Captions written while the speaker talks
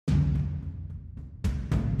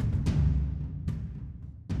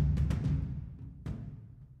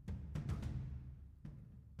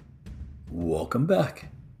Welcome back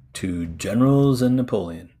to Generals and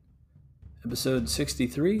Napoleon, episode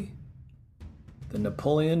 63, the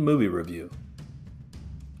Napoleon movie review.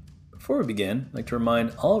 Before we begin, I'd like to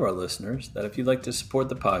remind all of our listeners that if you'd like to support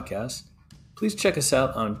the podcast, please check us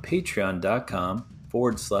out on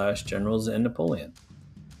patreon.com/Generals and Napoleon.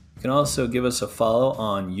 You can also give us a follow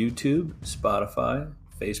on YouTube, Spotify,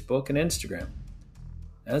 Facebook, and Instagram.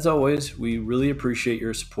 As always, we really appreciate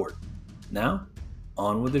your support. Now,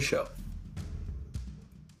 on with the show.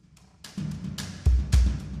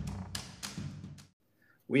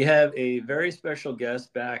 We have a very special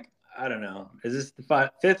guest back. I don't know. Is this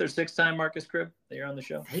the fifth or sixth time, Marcus Cribb, that you're on the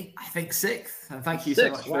show? Hey, I think sixth. And thank you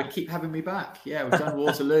so much for keep having me back. Yeah, we've done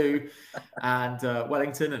Waterloo and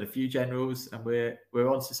Wellington and a few generals, and we're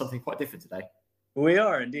on to something quite different today. We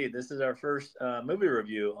are indeed. This is our first movie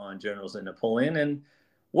review on Generals and Napoleon. And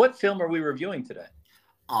what film are we reviewing today?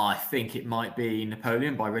 I think it might be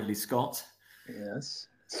Napoleon by Ridley Scott. Yes,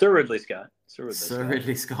 Sir Ridley Scott.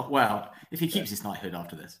 Ridley Scott. Well, if he keeps his knighthood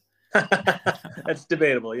after this. That's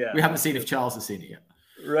debatable, yeah. We haven't seen if Charles has seen it yet.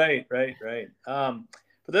 Right. For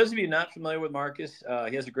those of you not familiar with Marcus,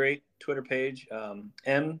 he has a great Twitter page,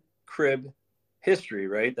 M Cribb History,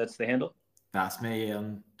 right? That's the handle? That's me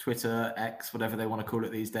on Twitter, X, whatever they want to call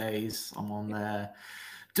it these days. I'm on there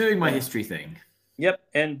doing my history thing. Yep,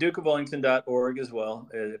 and dukeofwellington.org as well.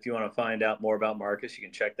 If you want to find out more about Marcus, you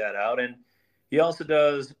can check that out. And he also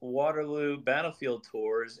does Waterloo battlefield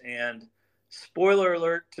tours, and spoiler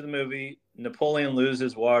alert to the movie, Napoleon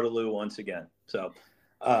loses Waterloo once again. So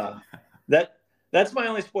that's my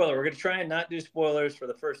only spoiler. We're going to try and not do spoilers for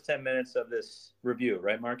the first 10 minutes of this review,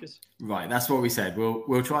 right, Marcus? Right, that's what we said.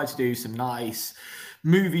 We'll try to do some nice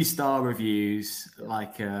movie star reviews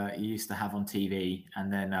like you used to have on TV, and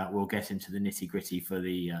then we'll get into the nitty-gritty for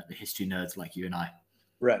the history nerds like you and I.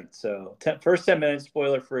 Right. So first 10 minutes,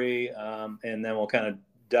 spoiler-free, and then we'll kind of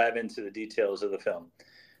dive into the details of the film.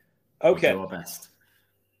 Okay. We'll do our best.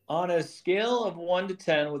 On a scale of 1 to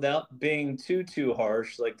 10, without being too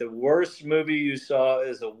harsh, like the worst movie you saw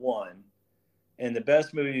is a 1, and the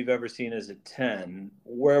best movie you've ever seen is a 10,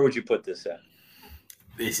 where would you put this at?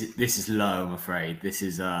 This is low, I'm afraid. This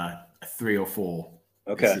is a 3 or 4.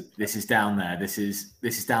 Okay. This is down there. This is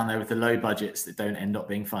down there with the low budgets that don't end up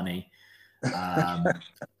being funny.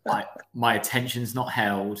 My attention's not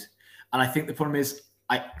held, and I think the problem is,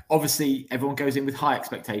 obviously everyone goes in with high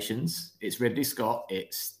expectations. It's Ridley Scott.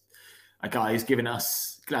 It's a guy who's given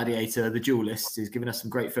us Gladiator, The Duelist. He's given us some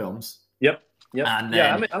great films. Yep. And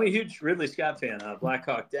then, I'm a huge Ridley Scott fan. Black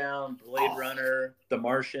Hawk Down, Blade Runner, The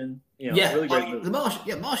Martian. Really great movie.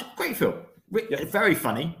 The Martian, great film. Very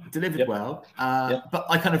funny, delivered well. But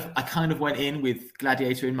I kind of went in with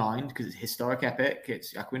Gladiator in mind because it's a historic epic.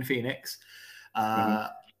 It's Joaquin Phoenix,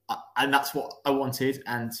 and that's what I wanted.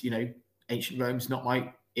 And ancient Rome's not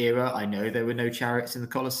my era. I know there were no chariots in the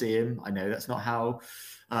Colosseum. I know that's not how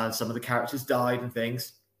some of the characters died and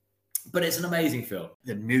things. But it's an amazing film.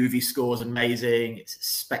 The movie score's amazing. It's a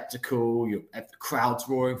spectacle. The crowd's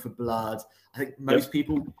roaring for blood. I think most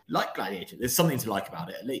people like Gladiator. There's something to like about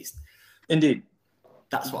it, at least. Indeed.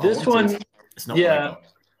 That's what this I wanted. one. It's not what I got.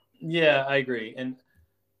 Yeah, I agree. And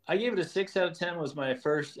I gave it a 6 out of 10 was my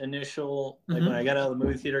first initial, when I got out of the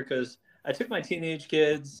movie theater, because I took my teenage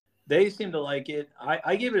kids. They seem to like it.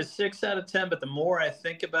 I gave it a 6 out of 10, but the more I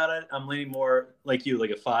think about it, I'm leaning more like you, like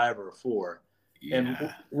a 5 or a 4. Yeah.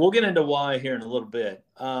 And we'll get into why here in a little bit.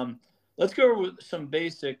 Let's go over some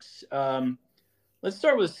basics. Let's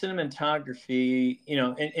start with cinematography.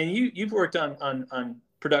 And you've worked on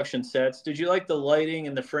production sets. Did you like the lighting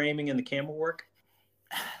and the framing and the camera work?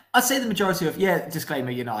 I'd say the majority of,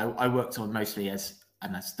 disclaimer, I worked on mostly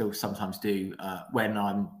and I still sometimes do when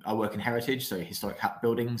I work in heritage, so historic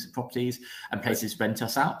buildings, properties, and places rent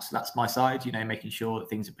us out. So that's my side, making sure that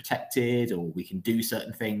things are protected or we can do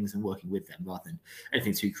certain things and working with them rather than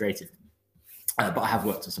anything too creative. But I have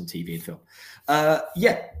worked on some TV and film.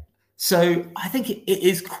 So I think it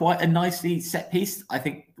is quite a nicely set piece. I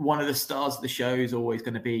think one of the stars of the show is always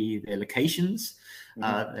going to be the locations.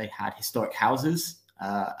 They had historic houses,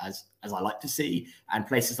 as I like to see, and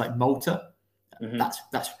places like Malta. That's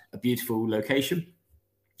a beautiful location,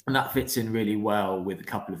 and that fits in really well with a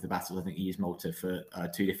couple of the battles. I think he used Malta for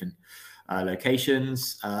 2 different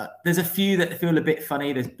locations. There's a few that feel a bit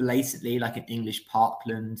funny. There's blatantly like an English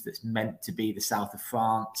parkland that's meant to be the south of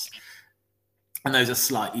France, and those are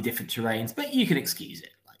slightly different terrains, but you can excuse it.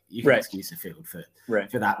 You can excuse the field for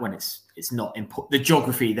that when it's not important. The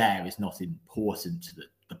geography there is not important to the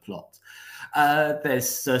plot. There's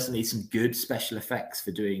certainly some good special effects for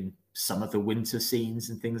doing some of the winter scenes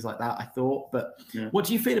and things like that, I thought. But what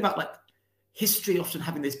do you feel about history often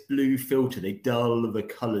having this blue filter, they dull the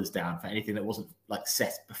colours down for anything that wasn't like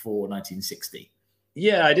set before 1960.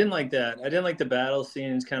 Yeah, I didn't like that. I didn't like the battle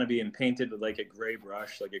scenes kind of being painted with like a gray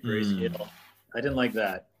brush, like a gray scale. I didn't like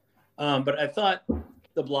that. But I thought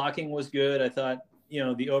the blocking was good. I thought,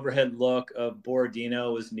 the overhead look of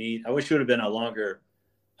Borodino was neat. I wish it would have been a longer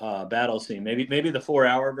battle scene. Maybe the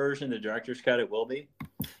 4-hour version, the director's cut, it will be.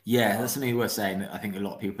 Yeah, that's something we're saying that I think a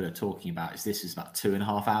lot of people are talking about is this is about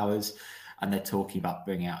 2.5 hours, and they're talking about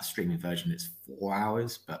bringing out a streaming version that's 4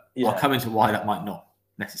 hours. But I'll come into why that might not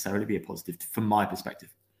necessarily be a positive from my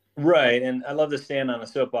perspective. Right, and I love to stand on a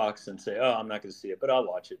soapbox and say, "Oh, I'm not going to see it, but I'll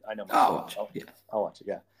watch it. I know I'll watch it.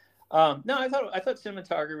 Yeah. No, I thought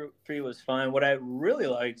cinematography was fine. What I really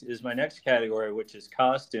liked is my next category, which is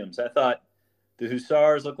costumes. I thought the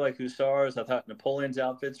hussars looked like hussars. I thought Napoleon's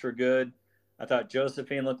outfits were good. I thought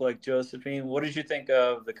Josephine looked like Josephine. What did you think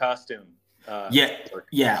of the costume?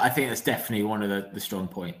 Yeah, I think that's definitely one of the strong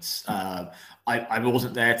points. I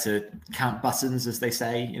wasn't there to count buttons, as they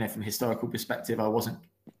say, from a historical perspective. I wasn't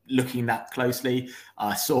looking that closely.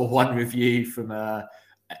 I saw one review from a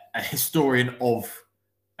historian of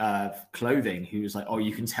clothing who was like, "Oh,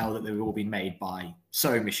 you can tell that they've all been made by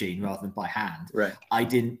sewing machine rather than by hand." Right. I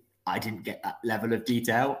didn't get that level of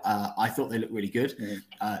detail. I thought they looked really good,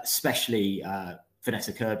 especially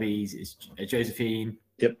Vanessa Kirby's is Josephine.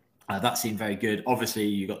 Yep. That seemed very good. Obviously,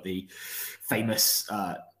 you got the famous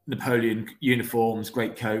Napoleon uniforms,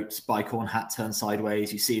 great coats, bicorn hat turned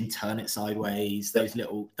sideways. You see him turn it sideways. Those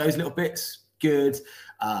little bits, good.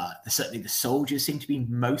 Certainly, the soldiers seem to be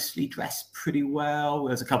mostly dressed pretty well.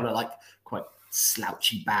 There's a couple of quite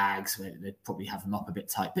slouchy bags where they'd probably have them up a bit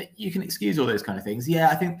tight, but you can excuse all those kind of things. Yeah,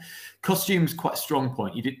 I think costumes quite a strong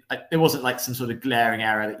point. There wasn't like some sort of glaring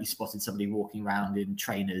error that you spotted somebody walking around in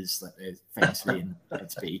trainers like they're famously in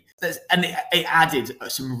to be. And it added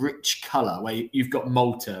some rich color where you've got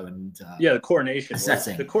Malta and the coronation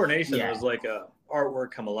setting. The coronation was like a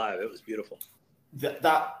artwork come alive. It was beautiful.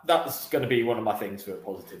 That's going to be one of my things for a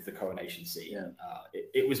positive, the coronation scene. Yeah.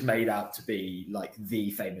 It was made out to be like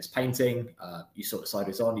the famous painting. You saw it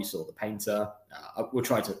sideways on, you saw the painter. We'll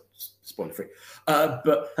try to spoil it free,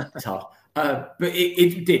 but it's hard. But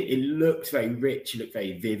it did. It looked very rich. It looked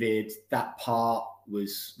very vivid. That part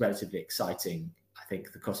was relatively exciting. I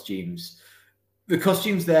think the costumes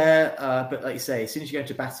there, but like you say, as soon as you go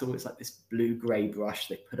into battle, it's like this blue-grey brush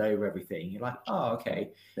they put over everything. You're like, oh,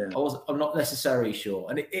 okay. Yeah. I'm not necessarily sure.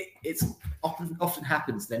 And it's often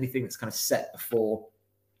happens in anything that's kind of set before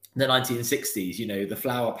the 1960s. The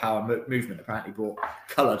flower power movement apparently brought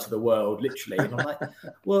colour to the world, literally. And I'm like,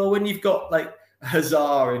 well, when you've got like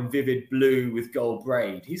Hussar in vivid blue with gold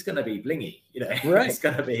braid, he's going to be blingy. Right. He's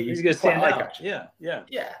going to stand out. Yeah.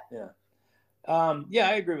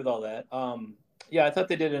 I agree with all that. I thought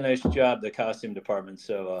they did a nice job, the costume department.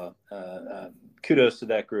 So kudos to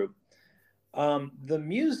that group. The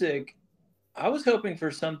music, I was hoping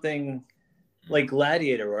for something like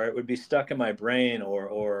Gladiator, where it would be stuck in my brain,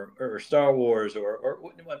 or Star Wars, or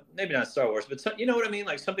maybe not Star Wars, but you know what I mean?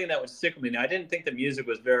 Like something that would stick with me. Now, I didn't think the music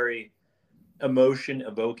was very emotion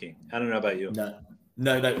evoking. I don't know about you.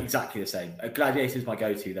 No, exactly the same. Gladiator is my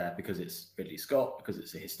go-to there because it's Ridley Scott, because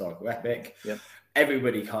it's a historical epic. Yep.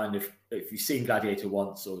 Everybody kind of, if you've seen Gladiator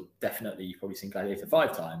once, or definitely you've probably seen Gladiator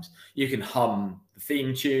 5 times, you can hum the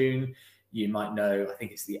theme tune. You might know, I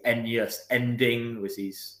think it's the Ennius ending, was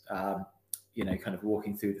he's, kind of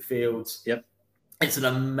walking through the fields. Yep. It's an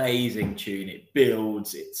amazing tune. It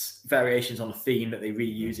builds. It's variations on a theme that they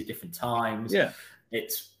reuse at different times. Yeah.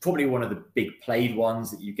 It's probably one of the big played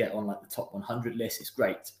ones that you get on like the top 100 list. It's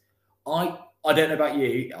great. I don't know about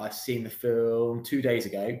you. I've seen the film 2 days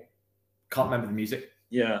ago. Can't remember the music.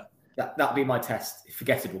 Yeah. That'd be my test. It's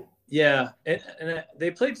forgettable. Yeah. And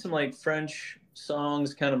they played some like French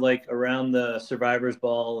songs kind of like around the Survivors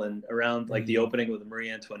Ball and around like the opening with Marie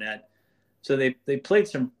Antoinette. So they played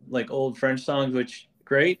some like old French songs, which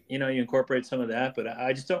great. You incorporate some of that, but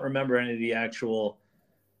I just don't remember any of the actual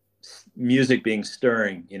music being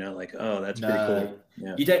stirring, like, oh, that's pretty cool.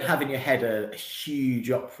 Yeah. You don't have in your head a huge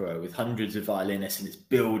opera with hundreds of violinists and it's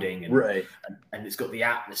building and, right. and it's got the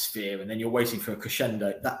atmosphere and then you're waiting for a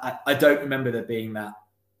crescendo. I don't remember there being that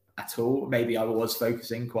at all. Maybe I was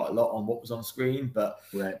focusing quite a lot on what was on screen, but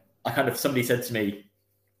right. Somebody said to me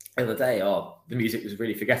the other day, oh, the music was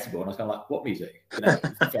really forgettable. And I was kind of like, what music?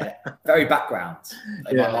 Very background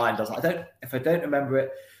in my mind. I was like, if I don't remember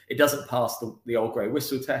it, it doesn't pass the old grey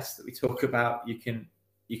whistle test that we talk about. You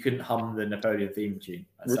couldn't hum the Napoleon theme tune,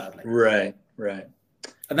 sadly. Right.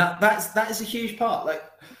 And that is a huge part. Like,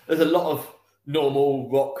 there's a lot of normal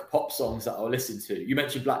rock pop songs that I'll listen to. You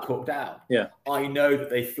mentioned Black Hawk Down. Yeah. I know that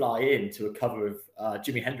they fly into a cover of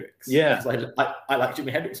Jimi Hendrix. Yeah. Because I like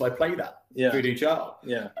Jimi Hendrix, so I play that. Yeah. Voodoo Child.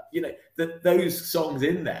 Yeah. You know, those songs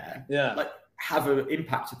in there yeah. like have an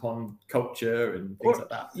impact upon culture and things like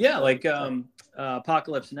that. Yeah, like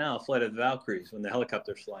Apocalypse Now, Flight of the Valkyries, when the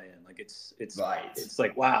helicopters fly in. Like it's right. It's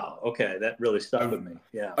like, wow, okay, that really stuck with me.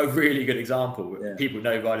 Yeah. A really good example. People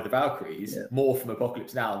know Ride of the Valkyries more from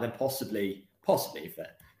Apocalypse Now than possibly if they're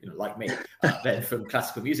like me, then from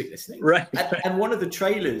classical music listening. Right. And one of the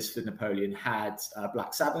trailers for Napoleon had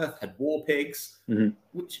Black Sabbath, had War Pigs,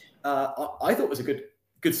 which I thought was a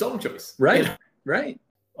good song choice. Right. Right.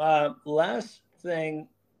 Last thing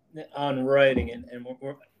on writing, and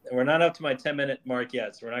we're not up to my 10-minute mark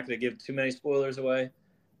yet, so we're not going to give too many spoilers away.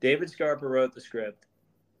 David Scarpa wrote the script.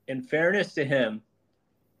 In fairness to him,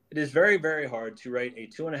 it is very, very hard to write a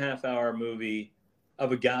 2.5-hour movie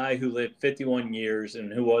of a guy who lived 51 years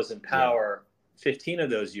and who was in power 15 of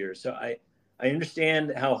those years. So I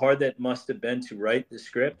understand how hard that must have been to write the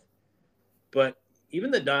script, but even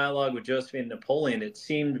the dialogue with Josephine and Napoleon, it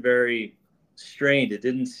seemed very strained. It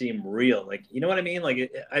didn't seem real. Like, you know what I mean?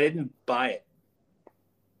 Like, I didn't buy it.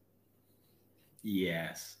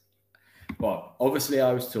 Yes. Well, obviously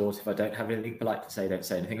I was taught if I don't have anything polite to say, don't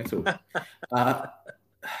say anything at all.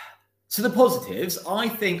 So the positives, I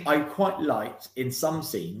think I quite liked in some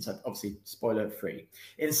scenes, obviously spoiler free,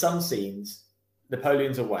 in some scenes,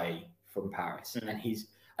 Napoleon's away from Paris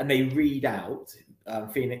and they read out,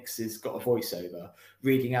 Phoenix has got a voiceover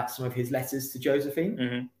reading out some of his letters to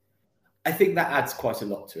Josephine. I think that adds quite a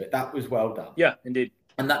lot to it. That was well done. Yeah, indeed.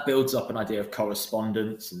 And that builds up an idea of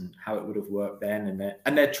correspondence and how it would have worked then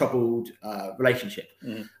and their troubled relationship.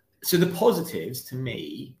 So the positives to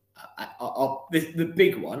me, the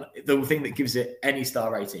big one, the thing that gives it any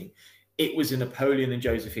star rating, it was a Napoleon and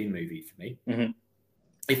Josephine movie for me.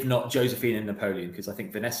 If not Josephine and Napoleon, because I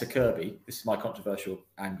think Vanessa Kirby, this is my controversial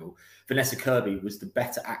angle, Vanessa Kirby was the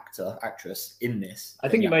better actress in this. I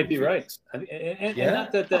think you might be right. And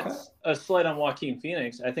not that that's a slight on Joaquin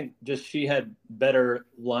Phoenix. I think just she had better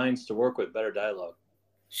lines to work with, better dialogue.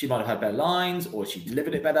 She might have had better lines or she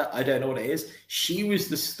delivered it better. I don't know what it is. She was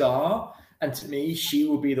the star. And to me, she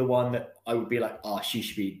will be the one that I would be like, she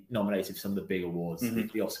should be nominated for some of the big awards, the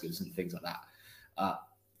Oscars and things like that.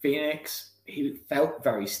 Phoenix, he felt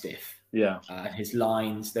very stiff. Yeah. His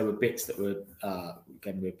lines, there were bits that were,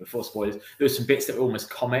 again, before spoilers, there were some bits that were almost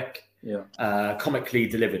comic. Yeah. Comically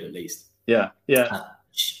delivered, at least. Yeah. Yeah.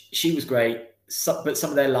 She was great. But some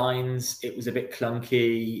of their lines, it was a bit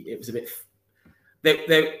clunky. It was a bit...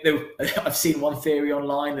 I've seen one theory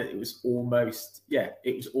online that it was almost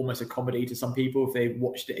a comedy to some people. If they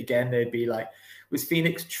watched it again, they'd be like, was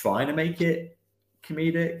Phoenix trying to make it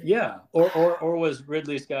comedic? Yeah. Or was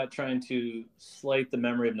Ridley Scott trying to slight the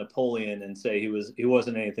memory of Napoleon and say he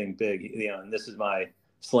wasn't anything big, and this is my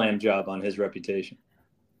slam job on his reputation?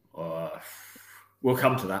 We'll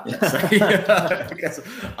come to that. Let's say. I guess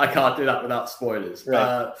I can't do that without spoilers.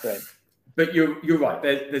 Right. But you're right.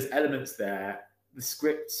 There's elements there. The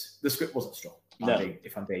script wasn't strong.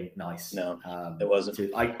 If I'm being nice, no, it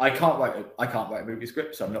wasn't. I can't write a movie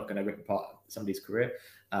script, so I'm not going to rip apart somebody's career.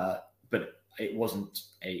 But it wasn't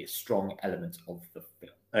a strong element of the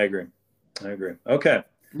film. I agree. Okay,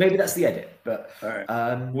 maybe that's the edit, but all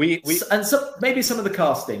right. Maybe some of the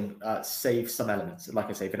casting saves some elements. Like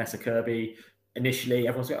I say, Vanessa Kirby. Initially,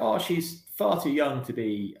 everyone's going, "Oh, she's far too young to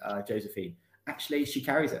be Josephine." Actually, she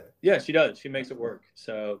carries it. Yeah, she does. She makes it work.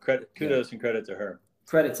 So kudos and credit to her.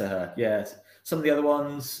 Credit to her. Yes. Some of the other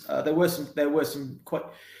ones, there were some quite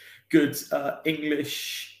good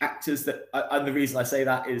English actors and the reason I say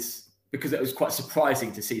that is because it was quite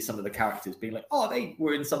surprising to see some of the characters being like, they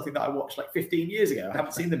were in something that I watched like 15 years ago. I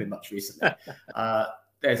haven't seen them in much recently.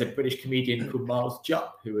 There's a British comedian called Miles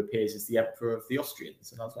Jupp who appears as the Emperor of the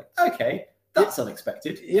Austrians. And I was like, okay, that's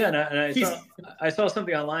unexpected. Yeah, and I saw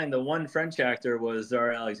something online. The one French actor was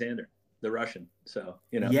Zara Alexander, the Russian. So,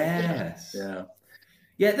 Yes. Yeah.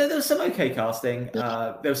 Yeah, there was some okay casting.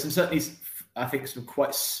 There was some certainly, I think, some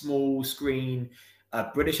quite small screen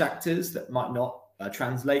British actors that might not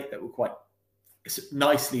translate that were quite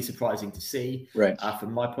nicely surprising to see. Right.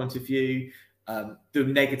 From my point of view, the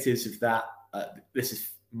negatives of that, this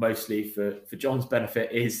is mostly for John's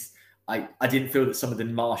benefit, is I didn't feel that some of the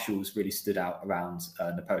marshals really stood out around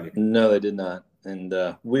Napoleon. No, they did not. And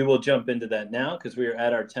we will jump into that now because we are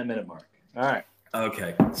at our 10-minute mark. All right.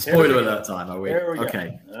 Okay. Spoiler alert time, are we? There we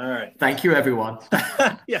okay. Go. All right. Thank you, everyone.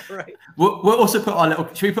 Yeah, right. We'll also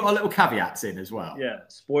put should we put our little caveats in as well? Yeah.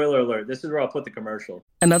 Spoiler alert. This is where I'll put the commercial.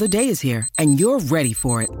 Another day is here and you're ready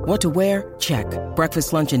for it. What to wear? Check.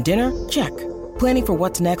 Breakfast, lunch, and dinner? Check. Planning for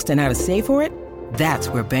what's next and how to save for it? That's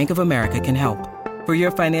where Bank of America can help. For your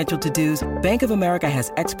financial to-dos, Bank of America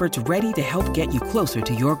has experts ready to help get you closer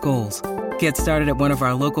to your goals. Get started at one of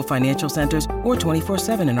our local financial centers or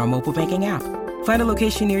 24/7 in our mobile banking app. Find a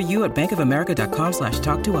location near you at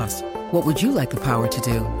bankofamerica.com/talktous. What would you like the power to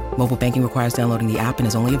do? Mobile banking requires downloading the app and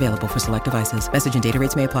is only available for select devices. Message and data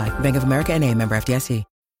rates may apply. Bank of America N.A., member FDIC.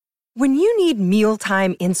 When you need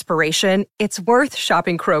mealtime inspiration, it's worth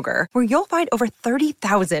shopping Kroger, where you'll find over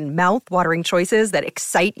 30,000 mouth-watering choices that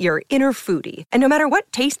excite your inner foodie. And no matter what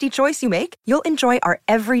tasty choice you make, you'll enjoy our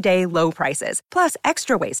everyday low prices, plus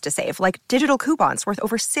extra ways to save, like digital coupons worth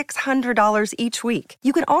over $600 each week.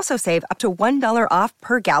 You can also save up to $1 off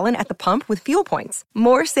per gallon at the pump with fuel points.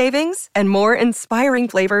 More savings and more inspiring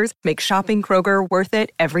flavors make shopping Kroger worth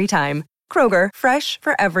it every time. Kroger, fresh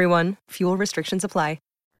for everyone. Fuel restrictions apply.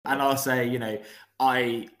 And I'll say,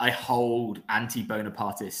 I hold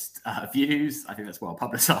anti-Bonapartist views. I think that's well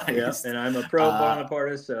publicized. Yeah, and I'm a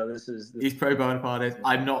pro-Bonapartist, so He's pro-Bonapartist.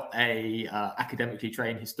 I'm not a academically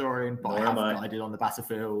trained historian, but I have guided on the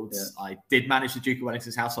battlefields. Yeah. I did manage the Duke of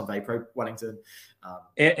Wellington's house. I'm very pro-Wellington.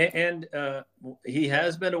 And he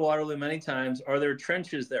has been to Waterloo many times. Are there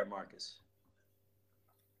trenches there, Marcus?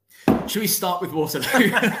 Should we start with Waterloo?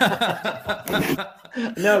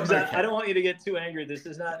 No, because I don't want you to get too angry. This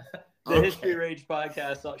is not the History Rage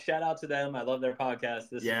podcast. So shout out to them. I love their podcast.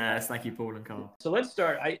 Yes, thank you, Paul and Carl. So let's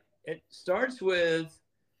start. It starts with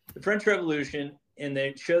the French Revolution, and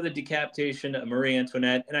they show the decapitation of Marie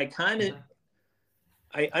Antoinette. And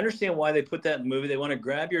I understand why they put that in the movie. They want to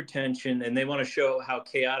grab your attention, and they want to show how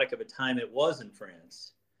chaotic of a time it was in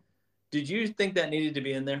France. Did you think that needed to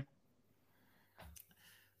be in there?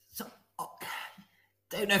 So,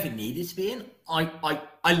 don't know if it needed to be in. I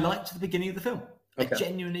liked the beginning of the film. Okay. I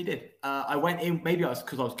genuinely did. I went in, maybe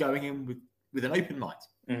because I was going in with an open mind.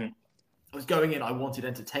 Mm-hmm. I was going in, I wanted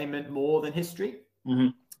entertainment more than history. Mm-hmm.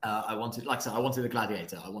 I wanted, like I said, I wanted a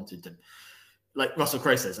gladiator. I wanted to, like Russell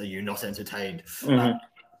Crowe says, are you not entertained? Mm-hmm.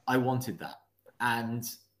 I wanted that. And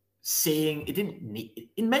seeing, it didn't need,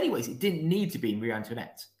 in many ways, it didn't need to be Marie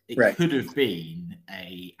Antoinette. It could have been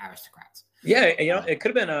a aristocrat. Yeah, it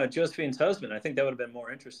could have been Josephine's husband. I think that would have been more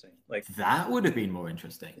interesting. Like that would have been more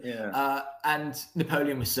interesting. Yeah. And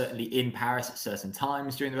Napoleon was certainly in Paris at certain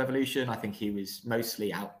times during the Revolution. I think he was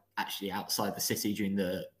mostly outside the city during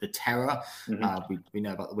the Terror. Mm-hmm. We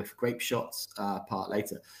know about the whiff of grape shots part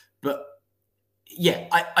later, but yeah,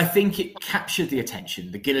 I think it captured the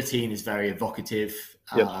attention. The guillotine is very evocative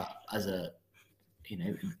as a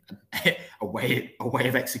a way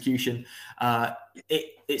of execution.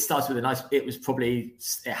 It starts with it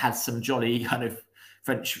had some jolly kind of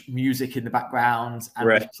French music in the background, and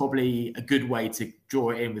it was probably a good way to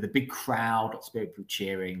draw it in with a big crowd, lots of people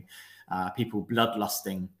cheering, people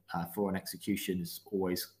bloodlusting for an execution is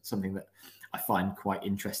always something that I find quite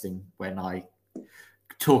interesting when I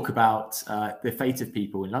talk about the fate of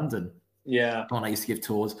people in London. Yeah. When I used to give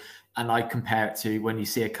tours, and I compare it to when you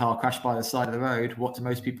see a car crash by the side of the road, what do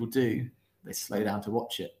most people do? They slow down to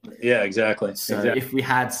watch it. Yeah, exactly. So if we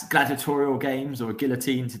had gladiatorial games or a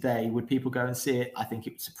guillotine today, would people go and see it? I think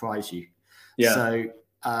it would surprise you. Yeah. So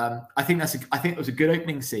I think it was a good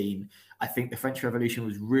opening scene. I think the French Revolution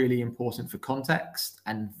was really important for context.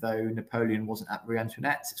 And though Napoleon wasn't at Marie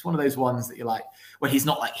Antoinette, it's one of those ones that you're like, well, he's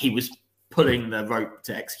not like he was pulling the rope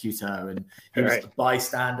to execute her and he was a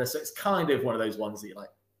bystander. So it's kind of one of those ones that you're like,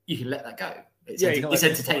 you can let that go. It's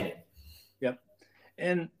entertaining. Yep.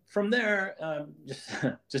 And from there,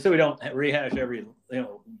 just so we don't rehash every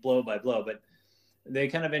blow by blow, but they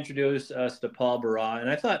kind of introduced us to Paul Barras, and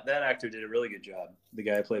I thought that actor did a really good job. The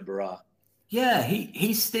guy who played Barras. Yeah,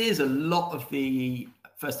 he steers a lot of the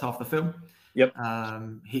first half of the film. Yep.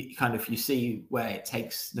 He kind of, you see where it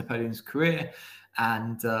takes Napoleon's career,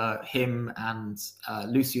 and him and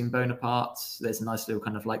Lucien Bonaparte. There's a nice little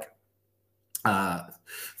kind of like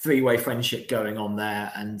three-way friendship going on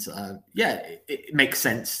there, and it makes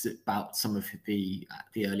sense about some of the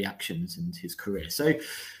early actions and his career. So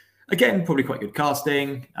again, probably quite good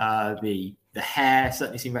casting. The hair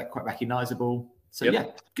certainly seemed quite recognizable. So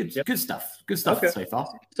good stuff. Good stuff so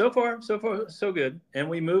far. So far, so good. And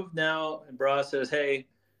we move now, and Barras says, hey,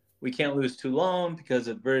 we can't lose Toulon because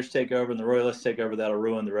if the British take over and the Royalists take over, that'll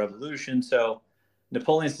ruin the revolution. So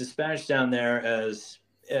Napoleon's dispatched down there as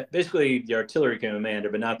basically the artillery commander,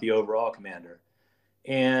 but not the overall commander.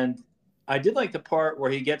 And I did like the part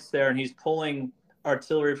where he gets there and he's pulling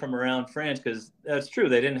artillery from around France, because that's true.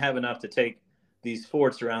 They didn't have enough to take these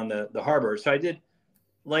forts around the harbor. So I did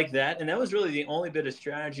like that. And that was really the only bit of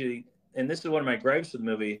strategy. And this is one of my gripes with the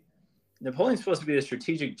movie. Napoleon's supposed to be a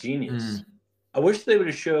strategic genius. I wish they would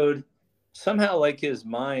have showed somehow like his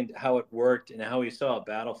mind, how it worked and how he saw a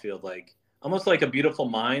battlefield, like almost like A Beautiful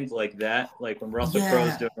Mind, like that, like when Russell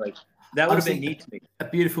Crowe's doing, like that would have been neat to me. A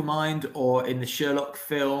Beautiful Mind, or in the Sherlock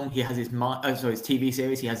film, he has his mind. Oh, sorry, his TV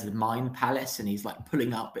series, he has the Mind Palace, and he's like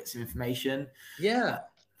pulling out bits of information. Yeah,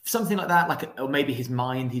 something like that. Like, or maybe his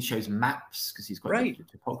mind, he shows maps because he's quite good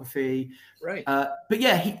at topography. Right. But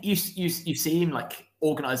yeah, you see him like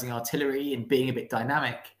organizing artillery and being a bit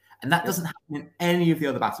dynamic, and that doesn't happen in any of the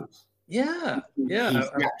other battles. Yeah.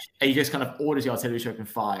 He just kind of orders the artillery to open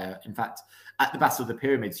fire. In fact, at the Battle of the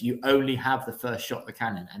Pyramids, you only have the first shot of the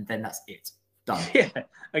cannon, and then that's it. Done. Yeah.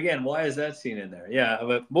 Again, why is that scene in there? Yeah,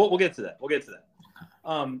 but we'll get to that.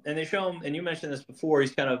 And they show him, and you mentioned this before,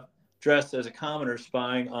 he's kind of dressed as a commoner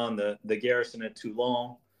spying on the garrison at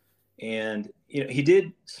Toulon. And he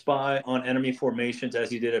did spy on enemy formations as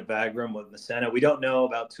he did at Wagram with Massena. We don't know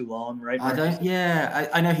about Toulon, right? I don't. Yeah,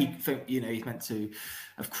 I know he's meant to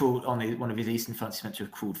have crawled on one of his eastern fronts. He's meant to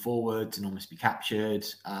have crawled forwards and almost be captured.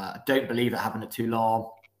 I don't believe it happened at Toulon.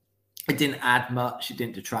 It didn't add much. It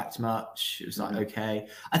didn't detract much. It was like, okay.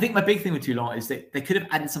 I think my big thing with Toulon is that they could have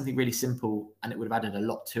added something really simple and it would have added a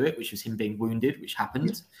lot to it, which was him being wounded, which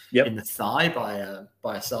happened in the thigh by a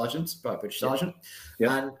British sergeant.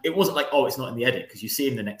 And it wasn't like, oh, it's not in the edit, because you see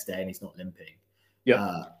him the next day and he's not limping.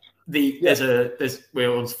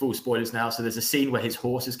 We're on full spoilers now. So there's a scene where his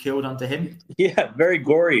horse is killed under him. Yeah, very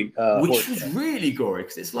gory. Which was really gory,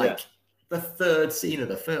 because it's like the third scene of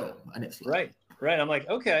the film. And it's like, Right. I'm like,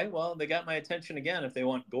 okay, well, they got my attention again if they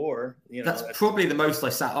want gore. That's probably the most I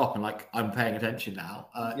sat up and like, I'm paying attention now.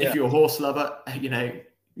 If you're a horse lover,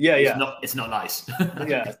 it's not nice.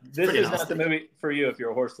 Yeah, this is not the movie for you if you're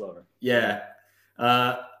a horse lover. Yeah.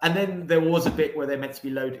 And then there was a bit where they're meant to be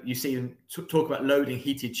loaded. You see them talk about loading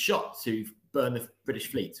heated shot to burn the British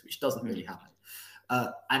fleet, which doesn't really happen.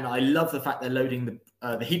 And I love the fact they're loading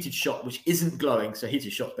the heated shot, which isn't glowing. So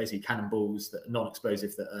heated shot, basically cannonballs that are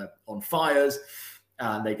non-explosive that are on fires,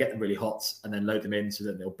 and they get them really hot and then load them in so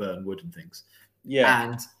that they'll burn wood and things. Yeah.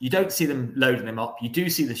 And you don't see them loading them up. You do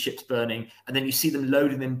see the ships burning, and then you see them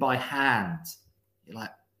loading them by hand. You're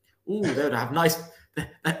like, ooh, they would have nice,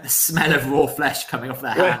 the smell of raw flesh coming off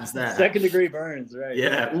their hands there. Second degree burns, right?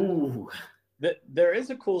 Yeah. Ooh. There is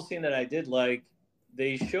a cool scene that I did like.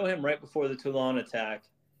 They show him right before the Toulon attack,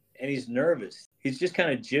 and he's nervous. He's just kind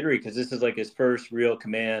of jittery because this is like his first real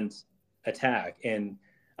command attack. And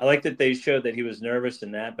I like that they showed that he was nervous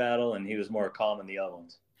in that battle and he was more calm in the other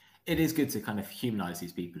ones. It is good to kind of humanize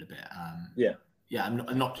these people a bit. Yeah,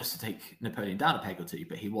 I'm not just to take Napoleon down a peg or two,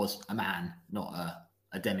 but he was a man, not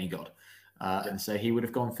a demigod. And so he would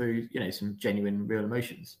have gone through, some genuine, real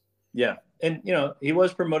emotions. Yeah. And, he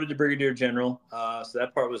was promoted to brigadier general. So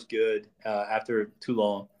that part was good after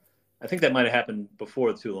Toulon. I think that might have happened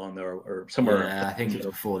before Toulon, though, or somewhere. Yeah, I think it was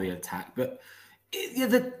before the attack. But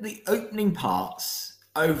the opening parts,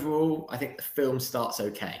 overall, I think the film starts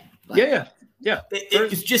okay. Yeah.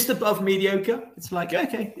 It's just above mediocre. It's like,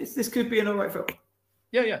 okay, this could be an all right film.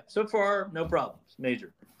 Yeah. So far, no problems.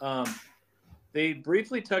 Major. They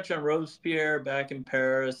briefly touch on Robespierre back in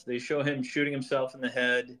Paris. They show him shooting himself in the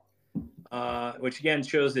head. Which again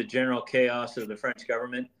shows the general chaos of the French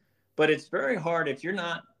government. But it's very hard if you're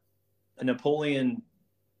not a Napoleon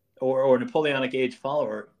or Napoleonic age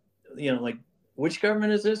follower, like which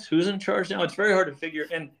government is this? Who's in charge now? It's very hard to figure.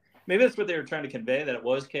 And maybe that's what they were trying to convey, that it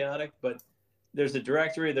was chaotic. But there's the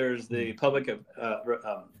directory, there's the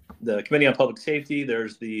the Committee on Public Safety,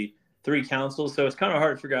 there's the 3 councils. So it's kind of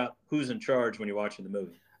hard to figure out who's in charge when you're watching the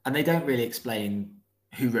movie. And they don't really explain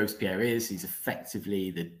who Robespierre is. He's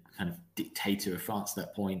effectively the kind of dictator of France at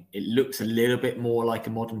that point. It looks a little bit more like a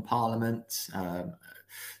modern parliament,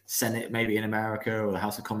 Senate maybe in America, or the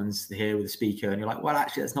House of Commons here with a speaker. And you're like, well,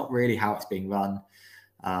 actually, that's not really how it's being run.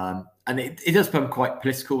 And it does become quite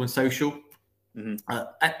political and social. Mm-hmm.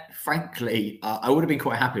 And frankly, I would have been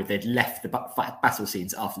quite happy if they'd left the battle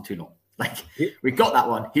scenes after Toulon. Like, we got that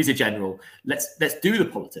one. He's a general. Let's do the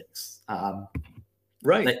politics.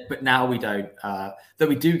 Right. But now we don't. Though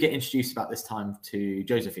we do get introduced about this time to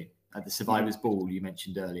Josephine at the Survivors' Ball you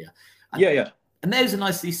mentioned earlier. And, And those are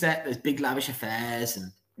nicely set. There's big lavish affairs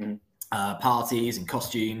and parties and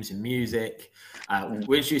costumes and music.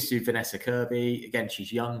 We're introduced to Vanessa Kirby. Again,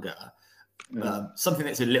 she's younger. Something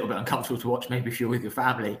that's a little bit uncomfortable to watch, maybe if you're with your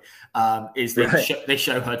family, is they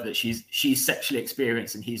show her that she's sexually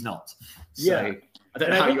experienced and he's not. So I don't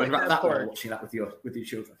know how you would wrap that one, watching that with your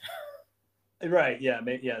children. Right. Yeah.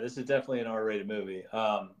 This is definitely an R-rated movie.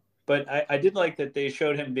 But I did like that they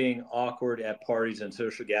showed him being awkward at parties and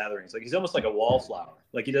social gatherings. Like he's almost like a wallflower.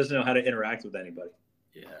 Like he doesn't know how to interact with anybody.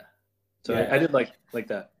 Yeah. So I did like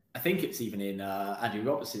that. I think it's even in Andrew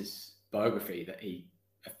Roberts' biography that he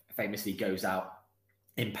famously goes out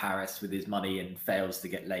in Paris with his money and fails to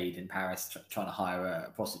get laid in Paris, trying to hire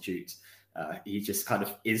a prostitute. He just kind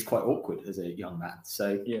of is quite awkward as a young man.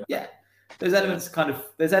 So yeah, there's elements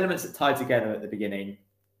that tie together at the beginning,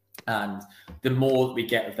 and the more that we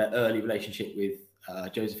get of their early relationship with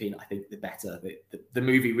Josephine, I think the better. The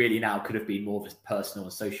movie really now could have been more of a personal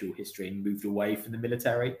and social history and moved away from the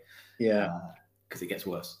military. Yeah, because it gets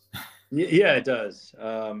worse. Yeah, it does.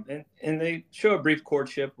 And they show a brief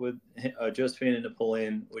courtship with Josephine and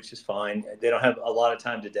Napoleon, which is fine. They don't have a lot of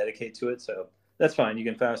time to dedicate to it, so that's fine. You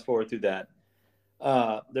can fast forward through that.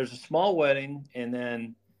 There's a small wedding, and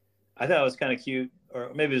then I thought it was kind of cute,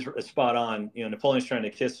 or maybe it was spot on. You know, Napoleon's trying to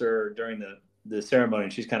kiss her during the ceremony,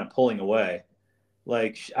 and she's kind of pulling away.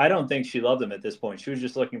 Like, I don't think she loved him at this point. She was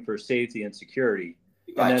just looking for safety and security.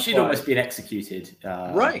 Right, she'd almost been executed.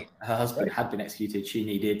 Right. Her husband had been executed. She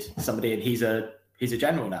needed somebody, and he's a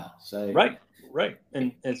general now. So right.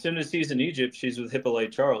 And as soon as he's in Egypt, she's with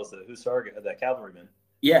Hippolyte Charles, the hussar, that cavalryman.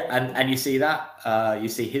 Yeah, and you see that. You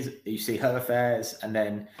see her affairs, and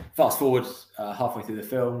then fast forward halfway through the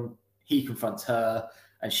film, he confronts her,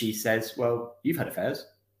 and she says, "Well, you've had affairs,"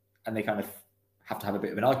 and they kind of have to have a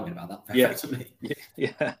bit of an argument about that. Effectively.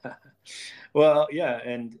 Yeah. Well, yeah,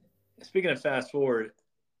 and speaking of fast forward,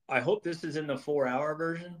 I hope this is in the 4-hour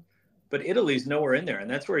version, but Italy's nowhere in there,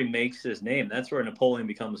 and that's where he makes his name. That's where Napoleon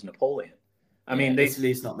becomes Napoleon. I mean,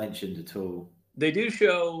 Italy's not mentioned at all. They do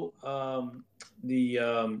show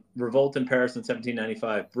the revolt in Paris in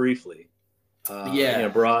 1795 briefly.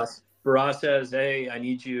 Barras says, "Hey, I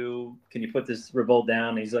need you. Can you put this revolt down?"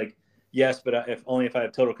 And he's like, "Yes, but if I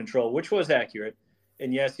have total control," which was accurate.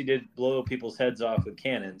 And yes, he did blow people's heads off with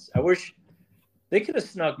cannons. I wish they could have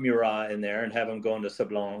snuck Murat in there and have him go into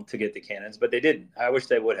Sablon to get the cannons, but they didn't. I wish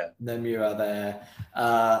they would have. No Murat there.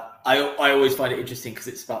 I always find it interesting because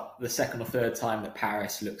it's about the second or third time that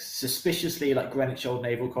Paris looks suspiciously like Greenwich Old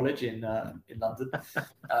Naval College in London.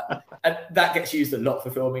 And that gets used a lot for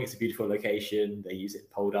filming. It's a beautiful location. They use it in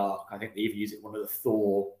Poldark. I think they even use it in one of the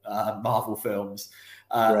Thor Marvel films.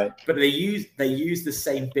 Right. But they use the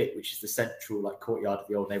same bit, which is the central courtyard of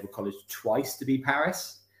the Old Naval College, twice to be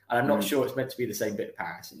Paris. And I'm not sure it's meant to be the same bit of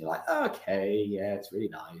Paris. And you're like, oh, okay, yeah, it's really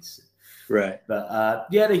nice. Right. But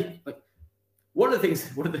one of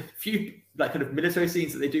the few kind of military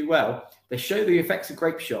scenes that they do well, they show the effects of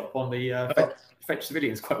grape shot on the French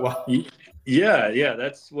civilians quite well. Yeah,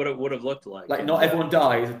 that's what it would have looked like. Not everyone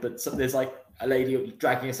dies, but there's a lady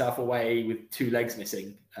dragging herself away with 2 legs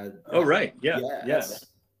missing. Right. Yeah. That's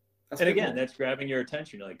that's grabbing your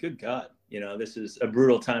attention. You're like, good God. This is a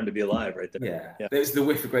brutal time to be alive right there. Yeah. There's the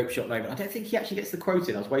whiff of grape shot moment. I don't think he actually gets the quote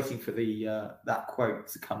in. I was waiting for that quote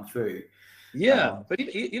to come through. Yeah, but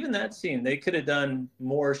even that scene, they could have done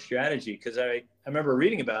more strategy, because I remember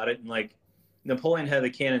reading about it, and Napoleon had the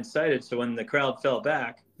cannon sighted, so when the crowd fell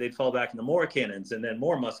back, they'd fall back into more cannons, and then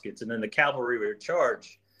more muskets, and then the cavalry would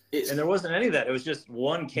charge. And there wasn't any of that. It was just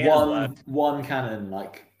one cannon left. One cannon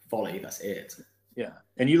volley. That's it. Yeah,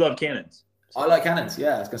 and you love cannons. I like cannons.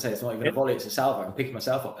 Yeah, I was gonna say it's not even a volley; it's a salvo. I'm picking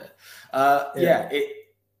myself up there.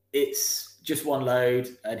 It's just one load,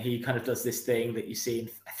 and he kind of does this thing that you see in,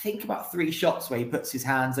 I think, about 3 shots where he puts his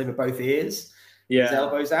hands over both ears, his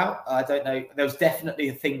elbows out. I don't know. There was definitely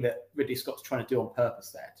a thing that Ridley Scott's trying to do on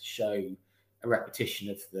purpose there, to show a repetition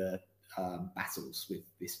of the battles with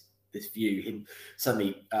this view. Him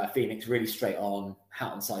suddenly, Phoenix really straight on,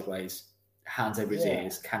 hat on sideways, hands over his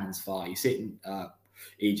ears, cannons fire. You see it in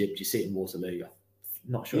Egypt, you see it in Waterloo.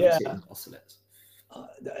 I'm not sure if you see it in Austerlitz.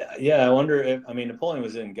 I wonder if, Napoleon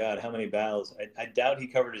was in, God, how many battles? I doubt he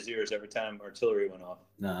covered his ears every time artillery went off.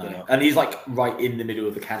 No. And he's right in the middle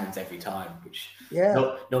of the cannons every time, which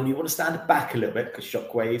normally you want to stand back a little bit because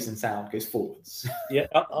shock waves and sound goes forwards.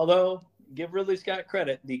 Although, give Ridley Scott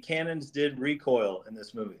credit, the cannons did recoil in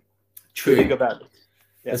this movie. True. Think about it.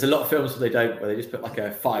 Yeah. There's a lot of films where they just put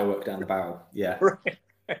a firework down the barrel. Yeah.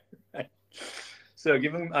 Right. So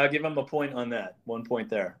give him a point on that. 1 point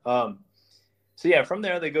there. From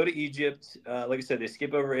there they go to Egypt. Like I said, they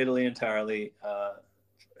skip over Italy entirely.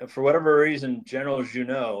 For whatever reason, General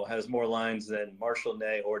Junot has more lines than Marshal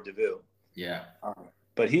Ney or Davout. Yeah.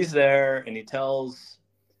 But he's there, and he tells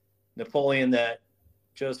Napoleon that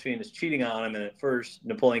Josephine is cheating on him. And at first,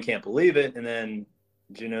 Napoleon can't believe it, and then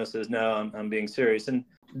Junot says, "No, I'm being serious." And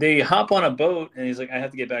they hop on a boat, and he's like, "I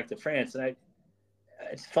have to get back to France." And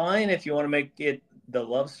it's fine if you want to make it the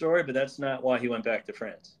love story, but that's not why he went back to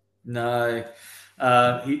France. No,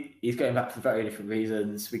 he's going back for very different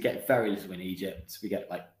reasons. We get very little in Egypt. We get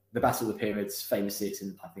the Battle of the Pyramids, famously,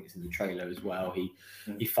 I think it's in the trailer as well.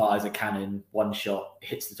 He fires a cannon, one shot,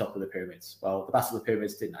 hits the top of the pyramids. Well, the Battle of the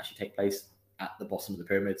Pyramids didn't actually take place at the bottom of the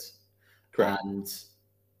pyramids. Correct. And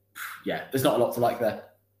yeah, there's not a lot to like there.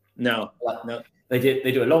 No.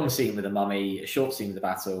 They do a long scene with the mummy, a short scene with the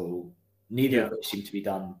battle. Neither of which seem to be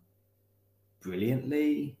done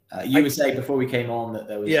brilliantly. You were saying before we came on that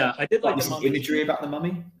there was I did like some imagery about the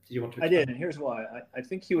mummy. Did you want to? I did, and here's why. I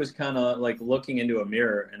think he was kind of like looking into a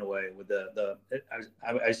mirror in a way with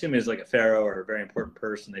I assume he's like a pharaoh or a very important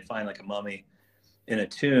person. They find like a mummy in a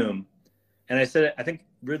tomb, and I think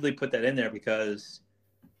Ridley put that in there because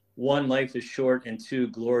one, life is short, and two,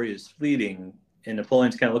 glory is fleeting. And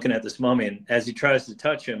Napoleon's kind of looking at this mummy, and as he tries to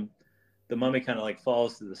touch him, the mummy kind of like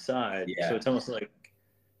falls to the side. Yeah. So it's almost like,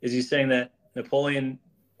 is he saying that Napoleon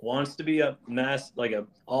wants to be a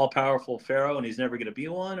all-powerful pharaoh and he's never going to be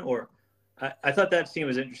one? Or I thought that scene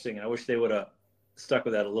was interesting, and I wish they would have stuck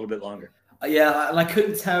with that a little bit longer. Yeah, and I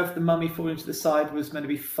couldn't tell if the mummy falling to the side was meant to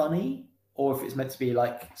be funny or if it's meant to be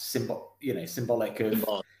like symbolic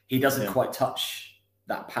of he doesn't quite touch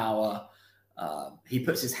that power. He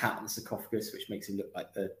puts his hat on the sarcophagus, which makes him look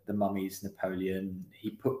like the mummy's Napoleon.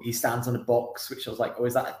 He stands on a box, which I was like, oh,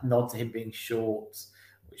 is that a nod to him being short?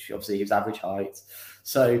 Which obviously he was average height.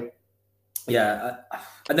 So yeah,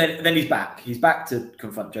 and then he's back. He's back to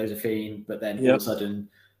confront Josephine, but then all of a sudden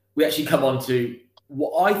we actually come on to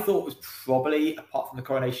what I thought was probably, apart from the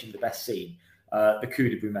coronation, the best scene, the coup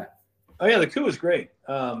de Brumaire. Oh yeah, the coup was great.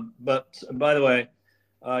 But by the way,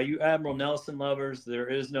 you Admiral Nelson lovers, there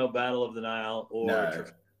is no Battle of the Nile or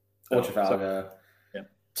Trafalgar. Yeah.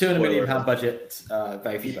 £200 million budget,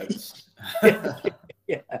 very few boats.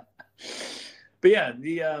 Yeah. But yeah,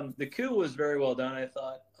 the coup was very well done, I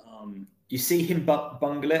thought. You see him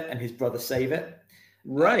bungle it and his brother save it.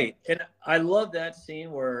 Right. And I love that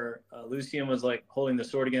scene where Lucien was like holding the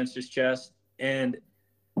sword against his chest. And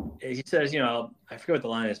he says, I forget what the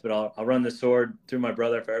line is, but I'll run the sword through my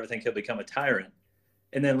brother. If I ever think he'll become a tyrant.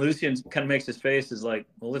 And then Lucien kind of makes his face is like,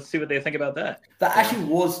 well, let's see what they think about that. That actually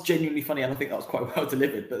was genuinely funny. And I think that was quite well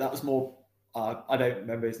delivered, but that was more, I don't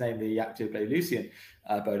remember his name, the actor who played Lucien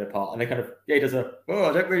Bonaparte. And they kind of, he does I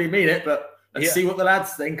don't really mean it, but let's see what the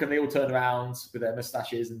lads think. And they all turn around with their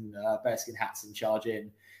mustaches and bearskin hats and charge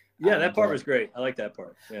in. Yeah, that part was great. I like that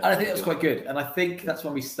part. Yeah. And I think that was quite good. And I think that's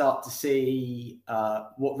when we start to see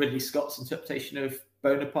what Ridley Scott's interpretation of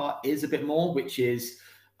Bonaparte is a bit more, which is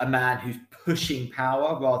a man who's pushing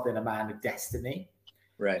power rather than a man of destiny.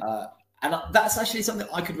 Right. And that's actually something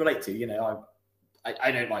I could relate to.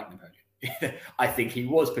 I don't like Napoleon. I think he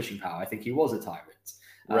was pushing power. I think he was a tyrant.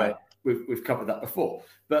 Right. We've covered that before.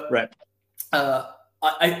 But right.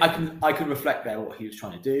 I can reflect there what he was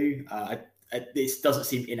trying to do. This doesn't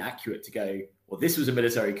seem inaccurate to go, well, this was a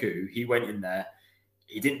military coup. He went in there.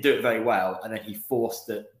 He didn't do it very well. And then he forced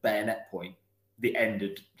the bayonet point, the end of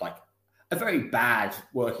like a very bad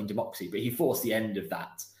working democracy, but he forced the end of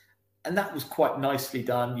that. And that was quite nicely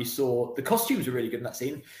done. You saw the costumes were really good in that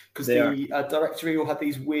scene because the directory all had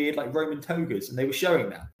these weird like Roman togas and they were showing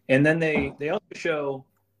that. And then they also show,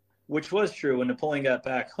 which was true, when Napoleon got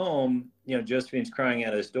back home, Josephine's crying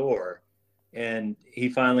at his door and he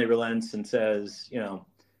finally relents and says,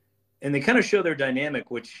 and they kind of show their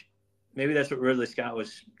dynamic, which maybe that's what Ridley Scott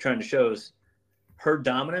was trying to show is her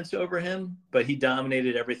dominance over him, but he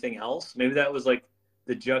dominated everything else. Maybe that was like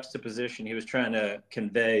the juxtaposition he was trying to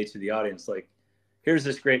convey to the audience. Like, here's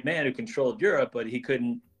this great man who controlled Europe, but he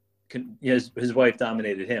couldn't, his wife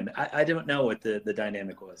dominated him. I don't know what the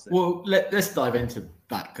dynamic was there. Well, let's dive into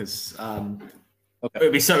that because it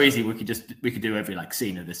would be so easy. We could do every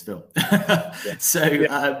scene of this film.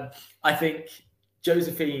 I think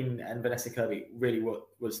Josephine and Vanessa Kirby really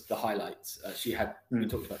was the highlight. She had, we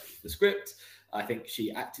talked about the script. I think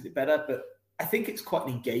she acted it better, but I think it's quite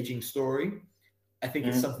an engaging story. I think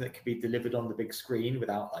it's something that can be delivered on the big screen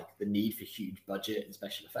without the need for huge budget and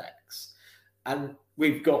special effects. And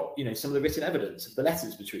we've got, some of the written evidence of the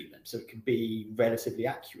letters between them, so it can be relatively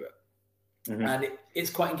accurate. And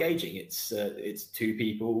it's quite engaging. It's two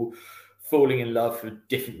people falling in love for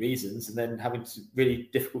different reasons and then having really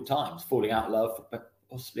difficult times, falling out of love, but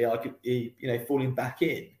possibly falling back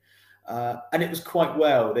in. And it was quite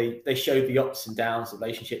well. They showed the ups and downs of the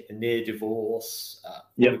relationship, the near divorce,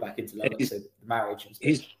 back into love, so marriage. And stuff.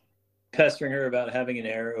 He's pestering her about having an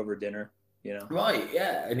heir over dinner, Right,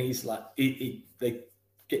 yeah. And he's like, they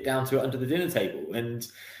get down to it under the dinner table, and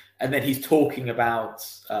then he's talking about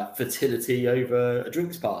fertility over a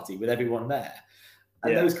drinks party with everyone there,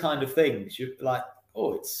 and those kind of things. You're like,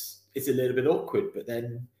 oh, it's a little bit awkward, but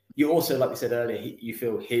then you also, like we said earlier, you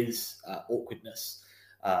feel his awkwardness.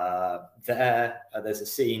 There's a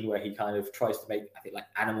scene where he kind of tries to make, I think, like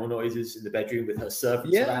animal noises in the bedroom with her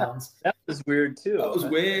servants around. That was weird too. That was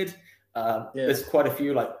weird. There's quite a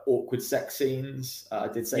few like awkward sex scees. I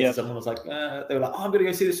did say to someone, I was like, they were like, I'm going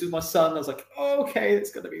to go see this with my son. I was like, oh, okay,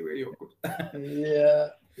 it's going to be really awkward.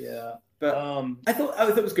 Yeah. But I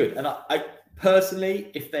thought it was good. And I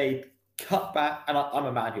personally, if they cut back, and I'm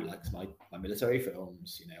a man who likes my military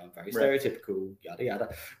films, I'm very stereotypical, yada yada.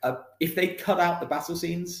 If they cut out the battle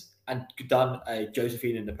scenes and done a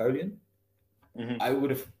Josephine and Napoleon, I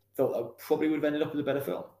would have thought I probably would have ended up with a better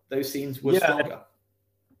film. Those scenes were stronger.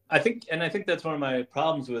 I think that's one of my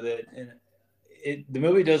problems with it. And the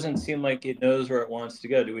movie doesn't seem like it knows where it wants to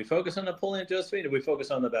go. Do we focus on Napoleon and Josephine? Do we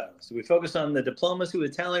focus on the battles? Do we focus on the diplomacy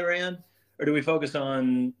with Talleyrand? Or do we focus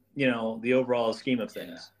on, the overall scheme of things?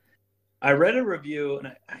 Yeah. I read a review,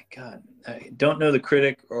 and I don't know the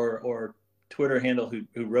critic or Twitter handle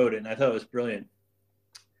who wrote it, and I thought it was brilliant.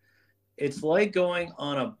 It's like going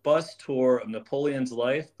on a bus tour of Napoleon's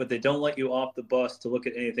life, but they don't let you off the bus to look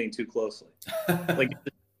at anything too closely. Like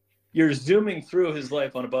you're zooming through his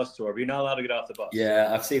life on a bus tour, but you're not allowed to get off the bus.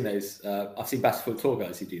 Yeah, I've seen those. I've seen battlefield tour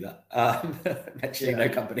guys who do that. Mentioning no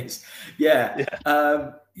companies. Yeah.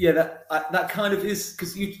 That kind of is,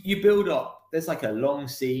 because you build up. There's like a long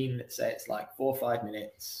scene, let's say it's like 4 or 5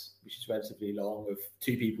 minutes, which is relatively long, of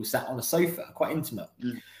two people sat on a sofa, quite intimate.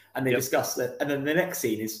 And they discuss that. And then the next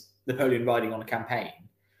scene is Napoleon riding on a campaign.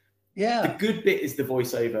 Yeah. The good bit is the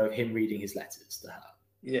voiceover of him reading his letters to her.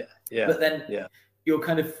 Yeah. But then you're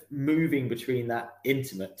kind of moving between that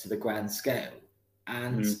intimate to the grand scale.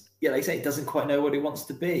 And like I say, it doesn't quite know what it wants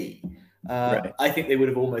to be. I think they would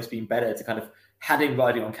have almost been better to kind of had him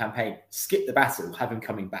riding on campaign, skip the battle, have him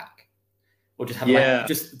coming back. Or just have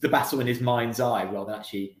just the battle in his mind's eye, rather than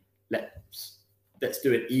actually let's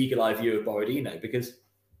do an eagle eye view of Borodino, because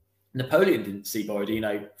Napoleon didn't see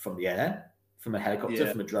Borodino from the air, from a helicopter,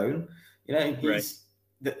 from a drone. He's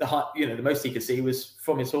the most he could see was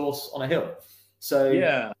from his horse on a hill.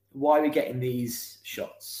 So why are we getting these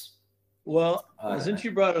shots? Well, since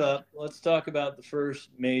you brought it up, let's talk about the first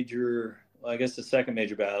major. Well, I guess the second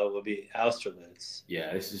major battle will be Austerlitz.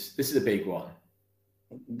 Yeah, this is a big one.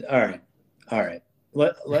 All right.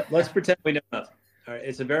 Let's pretend we know nothing. All right.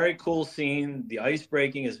 It's a very cool scene. The ice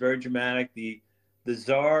breaking is very dramatic. The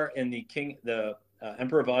Tsar and the king, the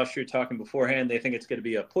Emperor of Austria, talking beforehand. They think it's going to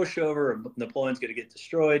be a pushover. Napoleon's going to get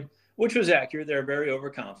destroyed, which was accurate. They're very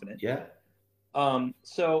overconfident. Yeah.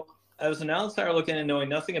 So as an outsider looking and knowing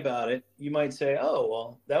nothing about it, you might say, "Oh,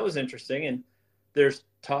 well, that was interesting." And there's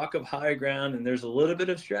talk of high ground, and there's a little bit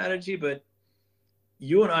of strategy, but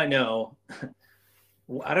you and I know.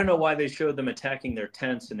 I don't know why they showed them attacking their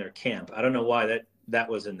tents in their camp. I don't know why that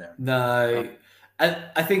was in there. No. And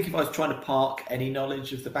I think if I was trying to park any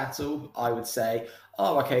knowledge of the battle, I would say,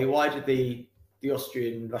 why did the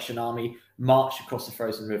Austrian Russian army march across the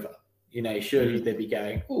frozen river? Surely they'd be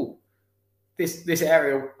going, this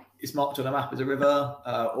area is marked on a map as a river,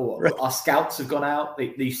 or our scouts have gone out.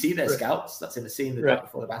 They see their scouts. That's in the scene the night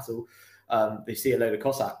before the battle. They see a load of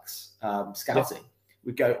Cossacks scouting.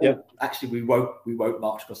 We go, actually, we won't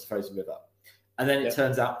march across the frozen river. And then it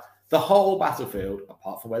turns out the whole battlefield,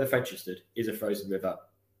 apart from where the French stood, is a frozen river.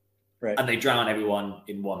 Right. And they drown everyone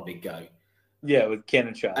in one big go. Yeah, with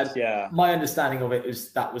cannon shots. And my understanding of it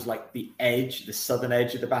is that was like the southern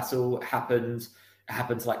edge of the battle. It happened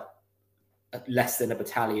like less than a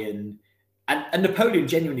battalion. And Napoleon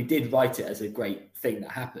genuinely did write it as a great thing that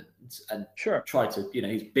happened and tried to,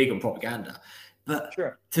 he's big on propaganda. But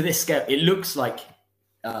to this scale, it looks like,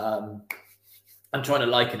 I'm trying to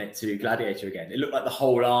liken it to Gladiator again. It looked like the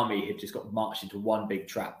whole army had just got marched into one big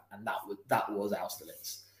trap, and that was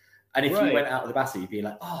Austerlitz. And if you went out of the battle, you'd be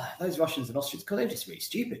like, those Russians and Austrians, because they were just really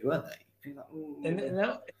stupid, weren't they? And,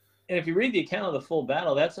 and if you read the account of the full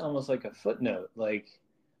battle, that's almost like a footnote. Like,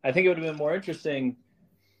 I think it would have been more interesting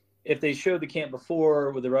if they showed the camp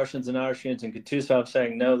before with the Russians and Austrians and Kutuzov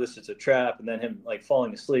saying, no, this is a trap, and then him like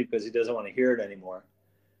falling asleep because he doesn't want to hear it anymore.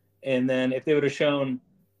 And then if they would have shown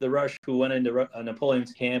the Rush who went into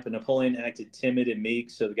Napoleon's camp and Napoleon acted timid and meek,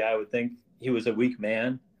 so the guy would think he was a weak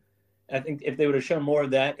man. I think if they would have shown more of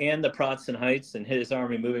that and the Pratzen Heights and his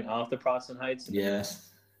army moving off the Pratzen Heights. And,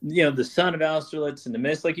 the son of Austerlitz and the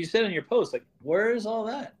mist, like you said in your post, like, where is all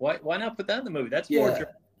that? Why not put that in the movie? That's more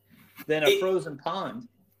than a frozen pond.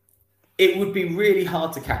 It would be really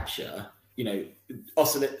hard to capture.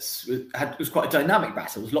 Austerlitz was quite a dynamic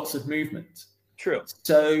battle. There was lots of movement. True.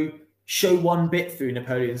 So show one bit through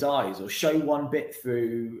Napoleon's eyes, or show one bit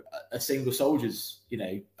through a single soldier's,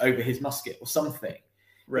 over his musket or something.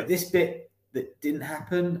 Right. But this bit that didn't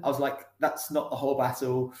happen, I was like, that's not the whole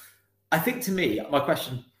battle. I think to me, my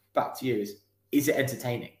question back to you is it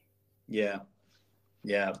entertaining? Yeah.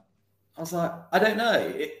 Yeah. I was like, I don't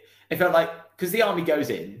know. It felt like, because the army goes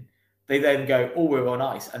in, they then go, oh, we're on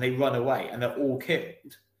ice, and they run away, and they're all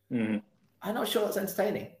killed. Mm-hmm. I'm not sure that's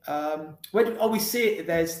entertaining. We see it,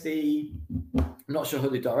 there's I'm not sure who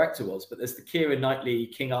the director was, but there's the Keira Knightley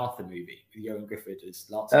King Arthur movie with Ewan Griffith as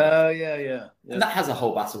Lancelot. Oh, yeah. And that has a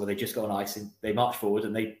whole battle where they just go on ice and they march forward,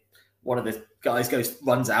 and one of the guys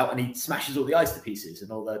runs out and he smashes all the ice to pieces,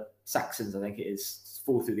 and all the Saxons, I think it is,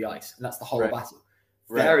 fall through the ice, and that's the whole battle.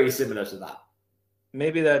 Very similar to that.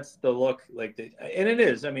 Maybe that's the look, and it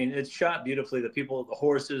is. I mean, it's shot beautifully. The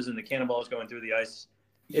horses and the cannonballs going through the ice.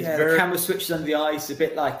 The camera switches under the ice, a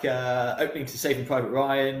bit like opening to Saving Private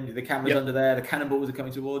Ryan. The camera's under there, the cannonballs are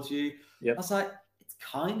coming towards you. Yep. I was like, it's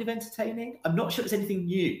kind of entertaining. I'm not sure it's anything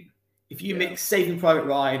new. If you mix Saving Private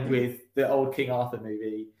Ryan with the old King Arthur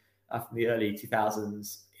movie from the early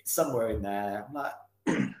 2000s, it's somewhere in there. I'm like,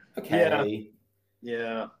 okay.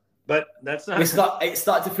 Yeah. But that's not... It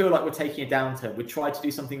started to feel like we're taking a downturn. We tried to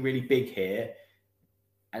do something really big here,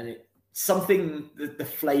 and the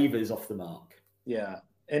flavors off the mark. Yeah.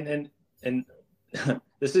 And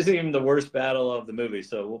this isn't even the worst battle of the movie,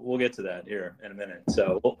 so we'll get to that here in a minute.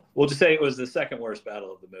 So we'll just say it was the second worst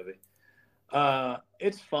battle of the movie.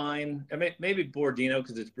 It's fine. I mean, maybe Borodino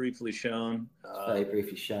because it's briefly shown. Very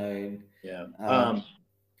briefly shown. Yeah.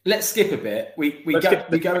 Let's skip a bit.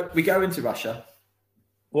 We go into Russia.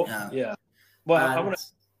 Well, yeah. Well,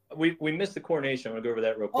 we missed the coronation. I'm gonna go over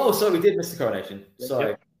that real quick. Oh, sorry, we did miss the coronation.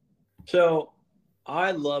 Sorry. Yep. So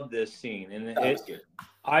I love this scene, and it's good.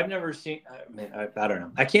 I've never seen. I don't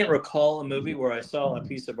know. I can't recall a movie where I saw a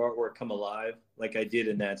piece of artwork come alive like I did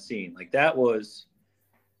in that scene. Like that was,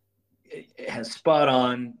 it has spot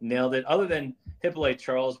on, nailed it. Other than Hippolyte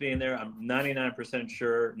Charles being there, I'm 99%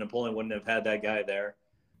 sure Napoleon wouldn't have had that guy there.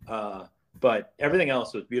 But everything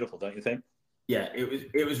else was beautiful, don't you think? Yeah,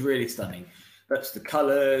 it was really stunning. That's the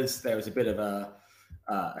colors. There was a bit of a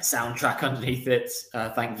soundtrack underneath it.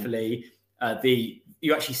 Thankfully,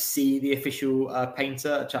 you actually see the official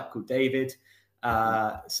painter, a chap called David,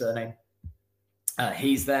 surname.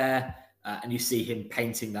 He's there, and you see him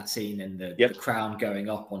painting that scene and the crown going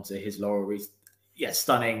up onto his laurel wreath. Yeah,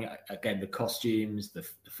 stunning. Again, the costumes, the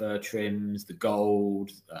fur trims, the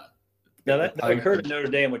gold. Now that occurred in Notre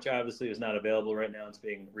Dame, which obviously is not available right now. It's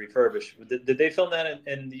being refurbished. Did they film that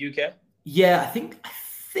in the UK? Yeah, I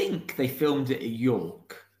think they filmed it at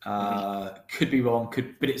York. Could be wrong,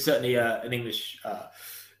 but it's certainly an English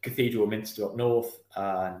cathedral, Minster up north,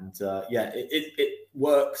 and it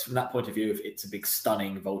works from that point of view. It's a big,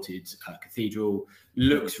 stunning, vaulted cathedral.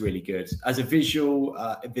 Looks really good as a visual.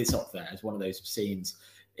 It's up there as one of those scenes.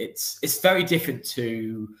 It's very different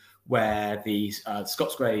to where the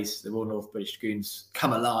Scots Greys, the Royal North British Dragoons,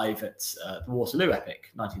 come alive at the Waterloo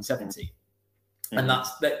epic, 1970, and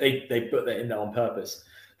that's they put that in there on purpose.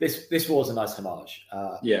 This was a nice homage.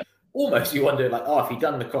 Almost you wonder, like, if he'd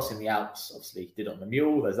done the Crossing the Alps, obviously he did on the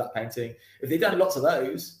Mule. There's that painting. If they'd done lots of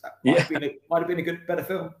those, that might have been a better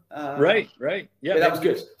film. Right. Yeah, that was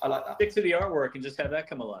good. I like that. Stick to the artwork and just have that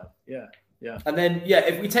come alive. Yeah. And then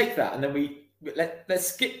if we take that and then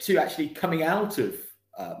let's skip to actually coming out of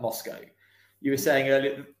Moscow. You were saying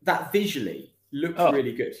earlier that visually looked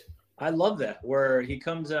really good. I love that, where he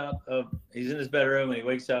comes out he's in his bedroom and he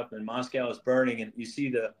wakes up and Moscow is burning, and you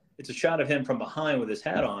see it's a shot of him from behind with his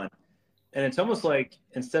hat on, and it's almost like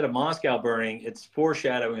instead of Moscow burning, it's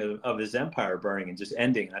foreshadowing of his empire burning and just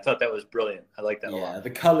ending. And I thought that was brilliant. I like that a lot.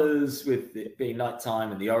 The colors with it being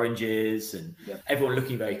nighttime and the oranges and everyone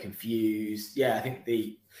looking very confused. I think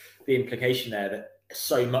the implication there that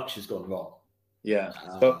so much has gone wrong. Yeah,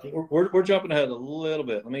 but we're jumping ahead a little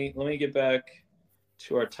bit. Let me get back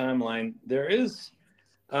to our timeline. There is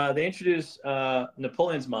they introduce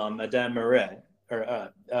Napoleon's mom, Madame Marais,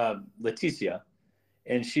 or Laetitia,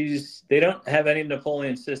 and they don't have any of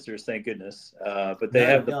Napoleon's sisters, thank goodness. But they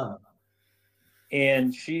have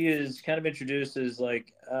and she is kind of introduced as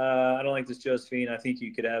like, I don't like this Josephine. I think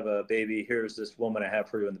you could have a baby. Here's this woman I have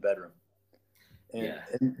for you in the bedroom.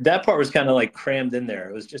 And that part was kind of like crammed in there.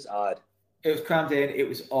 It was just odd. It was crammed in. It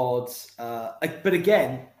was odd. But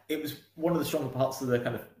again, it was one of the stronger parts of the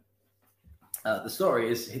kind of the story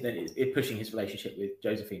is that it's pushing his relationship with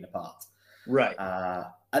Josephine apart. Right.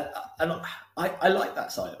 And I like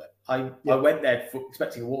that side of it. I went there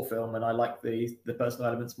expecting a war film, and I like the personal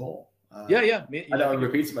elements more. I know I'm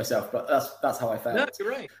repeating myself, but that's how I felt. No, you're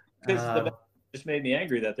right. Because the just made me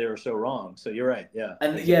angry that they were so wrong. So you're right. Yeah.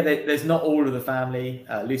 And there's not all of the family.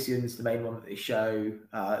 Lucian's the main one that they show.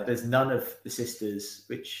 There's none of the sisters,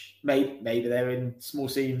 which maybe they're in small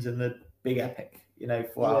scenes in the big epic.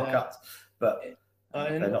 4-hour cuts. But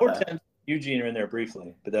and Hortense, Eugene are in there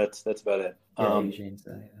briefly, but that's about it. Eugene's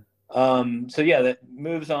there, So that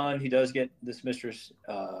moves on. He does get this mistress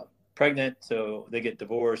pregnant, so they get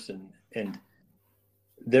divorced, and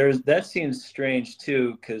that seems strange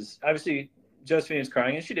too, because obviously Josephine is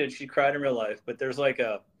crying, and she cried in real life, but there's like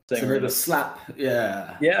a thing where a slap,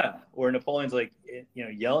 where Napoleon's like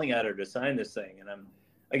yelling at her to sign this thing, and I'm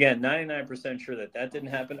again 99% sure that didn't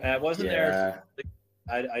happen. I wasn't there.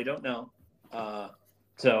 I don't know.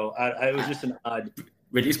 So it was just an odd.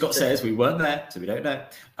 Ridley Scott says we weren't there, so we don't know.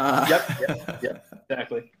 Yep,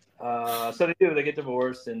 exactly. So they get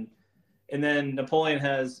divorced, and then Napoleon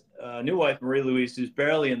has a new wife, Marie Louise, who's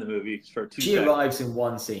barely in the movie for 2 She arrives in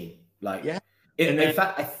one scene, in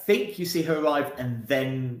fact, I think you see her arrive, and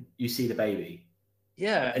then you see the baby.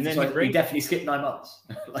 Yeah, and then he definitely skipped 9 months.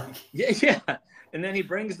 And then he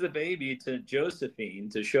brings the baby to Josephine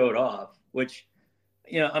to show it off, which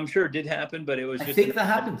I'm sure did happen, but it was just. I think that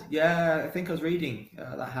happened. Yeah, I think I was reading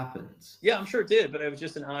that happens. Yeah, I'm sure it did, but it was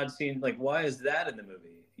just an odd scene. Like, why is that in the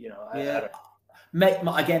movie? I don't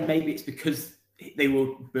know. Again, maybe it's because they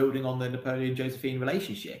were building on the Napoleon-Josephine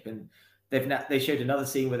relationship, and they showed another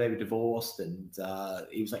scene where they were divorced, and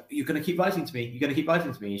he was like, "You're going to keep writing to me. You're going to keep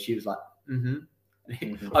writing to me," and she was like, "Mm-hmm."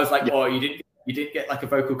 I was like, "Oh, you didn't get like a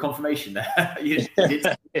vocal confirmation there." you did.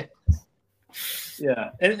 Yeah,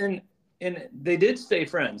 and they did stay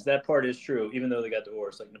friends. That part is true, even though they got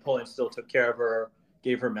divorced. Like Napoleon still took care of her,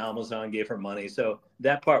 gave her Malmaison, gave her money. So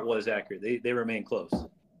that part was accurate. They remain close.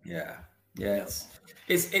 Yeah. It's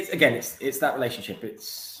that relationship.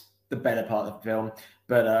 It's the better part of the film.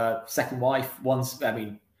 But second wife, lots of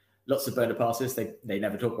Bonapartists. They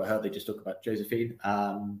never talk about her. They just talk about Josephine.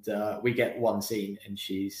 And we get one scene, and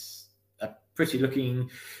she's a pretty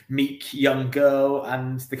looking, meek young girl,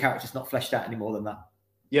 and the character's not fleshed out any more than that.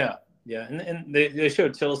 Yeah. Yeah, and they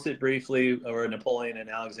showed Tilsit briefly, where Napoleon and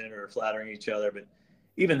Alexander are flattering each other, but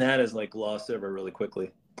even that is like glossed over really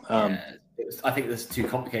quickly. I think that's too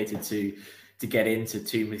complicated to get into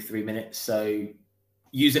 2-3 minutes. So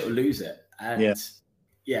use it or lose it. And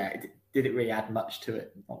did it really add much to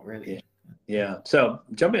it? Not really. Yeah. So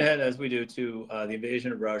jumping ahead as we do to the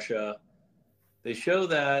invasion of Russia, they show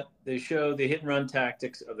the hit and run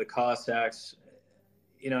tactics of the Cossacks.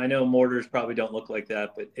 I know mortars probably don't look like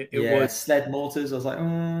that, but it was sled mortars. I was like,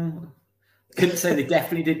 couldn't say they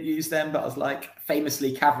definitely didn't use them, but I was like,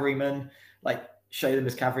 famously cavalrymen, like show them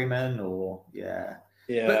as cavalrymen, or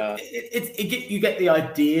But you get the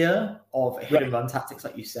idea of hit and run tactics,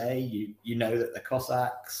 like you say. You know that the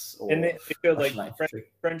Cossacks, and they showed like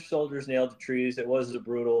French soldiers nailed to trees. It was a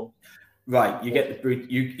brutal. Right, you get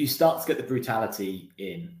you start to get the brutality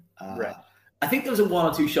in. Right. I think there was 1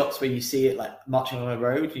 or 2 shots where you see it like marching on a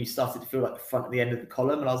road, and you started to feel like the front and the end of the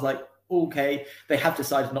column. And I was like, okay, they have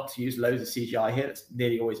decided not to use loads of CGI here. It's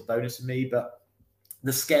nearly always a bonus for me, but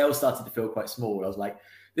the scale started to feel quite small. I was like,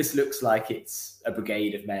 this looks like it's a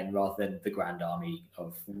brigade of men rather than the Grand Army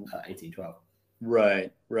of 1812.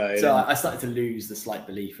 Right. So I started to lose the slight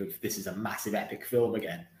belief of this is a massive epic film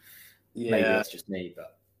again. Yeah. Maybe that's just me,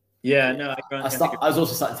 but. Yeah, no. I was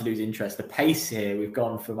also starting to lose interest. The pace here, we've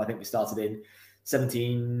gone from, I think we started in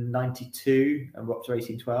 1792 and we're up to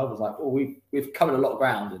 1812. I was like, we've covered a lot of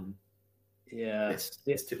ground, and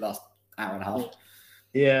this took the last hour and a half.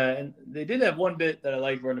 Yeah, and they did have one bit that I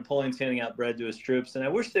liked where Napoleon's handing out bread to his troops, and I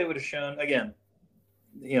wish they would have shown, again,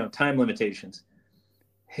 time limitations.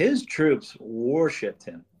 His troops worshipped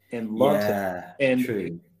him and loved him. And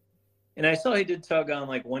true. And I saw he did tug on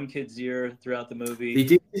like one kid's ear throughout the movie. He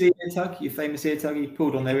did the ear tug, your famous ear tug. He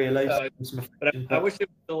pulled on their earlobes. But I wish they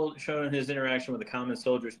would have shown his interaction with the common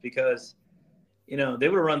soldiers, because, they would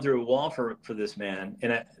have run through a wall for this man.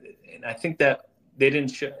 And I think that they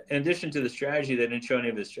didn't show, in addition to the strategy, they didn't show any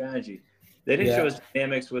of his strategy. They didn't show his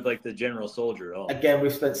dynamics with like the general soldier at all. Again,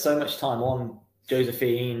 we've spent so much time on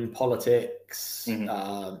Josephine, politics,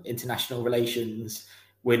 international relations.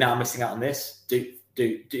 We're now missing out on this.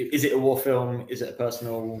 Is it a war film? Is it a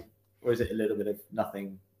personal, or is it a little bit of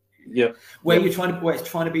nothing? Yeah. Where it's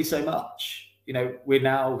trying to be so much. We're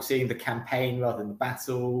now seeing the campaign rather than the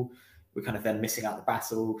battle. We're kind of then missing out the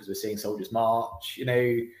battle because we're seeing soldiers march.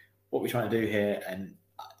 What we're trying to do here, and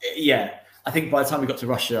I think by the time we got to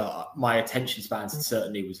Russia, my attention span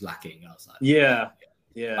certainly was lacking. I was like, yeah.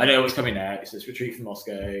 I know what's coming next. It's retreat from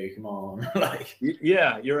Moscow. Come on,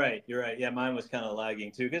 you're right. Yeah, mine was kind of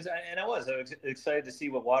lagging too, because I was excited to see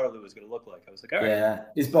what Waterloo was going to look like. I was like, all right. Yeah,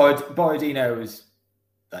 his Borodino was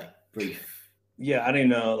like brief. Yeah, I didn't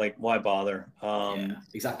know like why bother.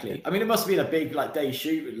 Exactly. I mean, it must have been a big day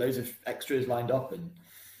shoot with loads of extras lined up and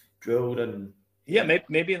drilled, and Yeah,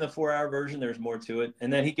 maybe in the 4-hour version there's more to it.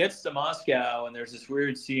 And then he gets to Moscow, and there's this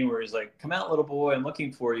weird scene where he's like, "Come out, little boy, I'm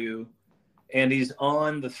looking for you." And he's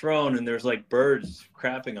on the throne, and there's like birds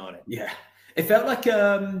crapping on it. Yeah, it felt like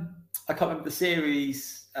I can't remember the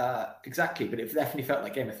series exactly, but it definitely felt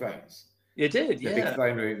like Game of Thrones. It did, the big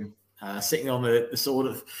throne room, sitting on the sword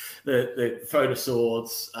of the throne of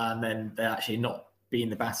swords, and then they actually not be in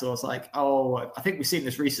the battle. I was like, oh, I think we've seen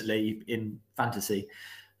this recently in fantasy.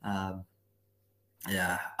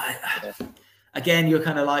 Again, you're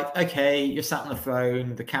kind of like, okay, you're sat on the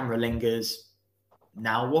throne, the camera lingers.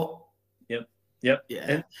 Now what? Yep.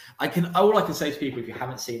 Yeah. And all I can say to people, if you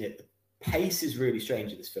haven't seen it, the pace is really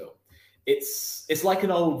strange in this film. It's like an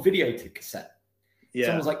old video cassette. Yeah.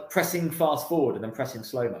 Someone's like pressing fast forward and then pressing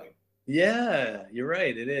slow-mo. Yeah, you're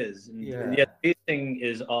right. It is. And the pacing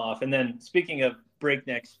is off. And then speaking of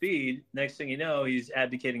breakneck speed, next thing you know, he's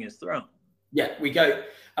abdicating his throne. Yeah, we go.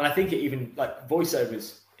 And I think it even, like,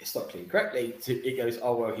 voiceovers historically correctly, it goes,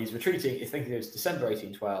 oh, well, he's retreating. It's thinking it was December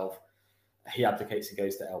 1812. He abdicates and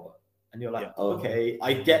goes to Elba. And you're like, okay,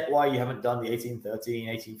 I get why you haven't done the 1813,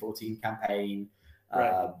 1814 campaign.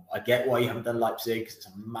 Right. I get why you haven't done Leipzig, because it's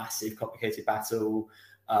a massive, complicated battle.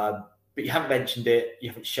 But you haven't mentioned it. You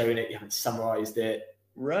haven't shown it. You haven't summarized it.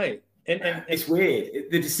 Right. And it's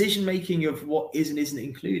weird. The decision-making of what is and isn't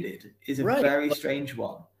included is a very strange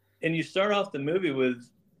one. And you start off the movie with,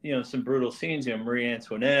 some brutal scenes, Marie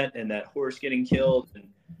Antoinette and that horse getting killed,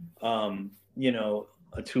 and,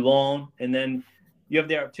 a Toulon. And then you have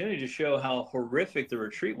the opportunity to show how horrific the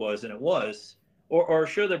retreat was, and it was, or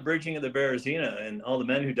show the bridging of the Berezina and all the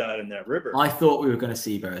men who died in that river. I thought we were going to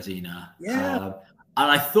see Berezina. Yeah.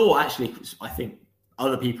 And I thought, actually, I think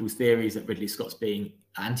other people's theories that Ridley Scott's being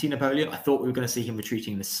anti-Napoleon, I thought we were going to see him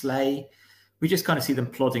retreating in the sleigh. We just kind of see them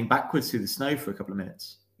plodding backwards through the snow for a couple of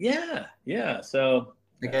minutes. Yeah. So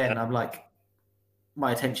again, I'm like,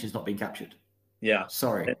 my attention's not being captured. Yeah.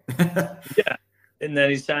 Sorry. Yeah. And then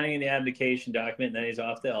he's signing the abdication document, and then he's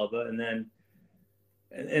off to Elba. And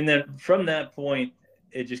then from that point,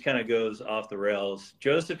 it just kind of goes off the rails.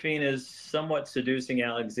 Josephine is somewhat seducing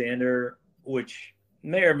Alexander, which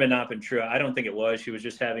may or may not have been true. I don't think it was. She was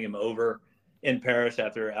just having him over in Paris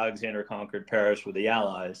after Alexander conquered Paris with the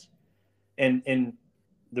Allies. And in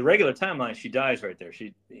the regular timeline, she dies right there.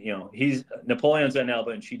 Napoleon's on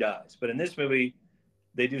Elba and she dies. But in this movie,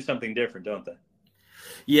 they do something different, don't they?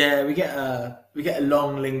 Yeah, we get a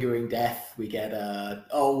long lingering death. We get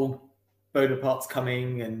Bonaparte's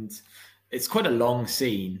coming, and it's quite a long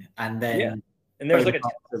scene. And then and there's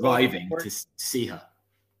Bonaparte arriving to see her.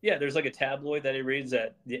 Yeah, there's like a tabloid that he reads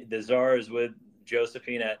that the Tsar is with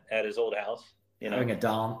Josephine at his old house. Having a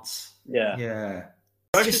dance. Yeah.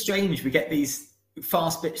 It's just strange. We get these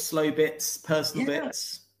fast bits, slow bits, personal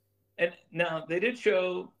bits. And now they did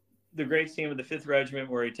show the great scene with the 5th Regiment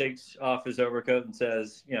where he takes off his overcoat and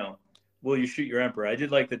says, will you shoot your emperor? I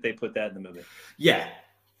did like that they put that in the movie. Yeah.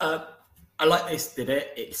 I like they did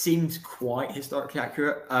it. It seemed quite historically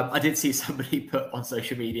accurate. I did see somebody put on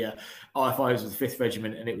social media, if I was with the 5th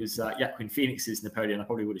Regiment and it was Joaquin Phoenix's Napoleon, I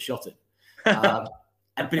probably would have shot it.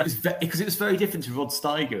 But it was because it was very different to Rod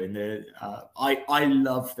Steiger in the. I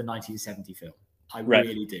love the 1970 film. I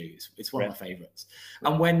really do. It's one of my favorites.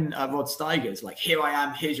 And when Rod Steiger's like, "Here I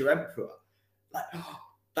am, here's your emperor," like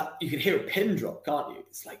that, you can hear a pin drop, can't you?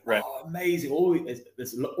 It's like, amazing.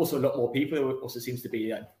 There's also a lot more people. There also seems to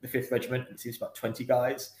be the 5th Regiment, and it seems about 20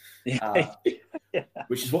 guys,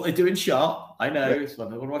 which is what they do in Sharp. I know it's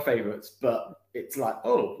one of my favorites, but it's like,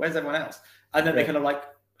 oh, where's everyone else? And then they kind of like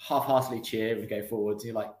half-heartedly cheer and go forwards.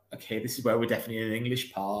 You're like, okay, this is where we're definitely in an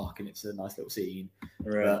English park, and it's a nice little scene.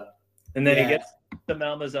 Right. But, and then he gets the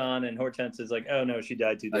Malmaison, and Hortense is like, "Oh no, she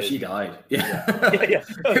died 2 days." Oh, she died. Yeah.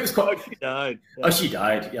 It was quite. She died. Yeah. Oh, she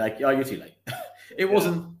died. You're like, oh, you're too late. It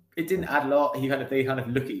wasn't. It didn't add a lot. They kind of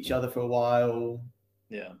look at each other for a while.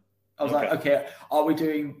 Yeah. I was like, okay, are we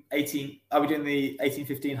doing the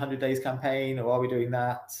 1815 100 Days campaign, or are we doing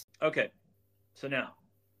that? Okay. So now.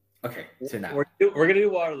 We're gonna do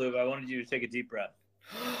Waterloo. But I wanted you to take a deep breath.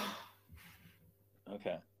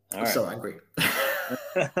 Okay. I'm so angry.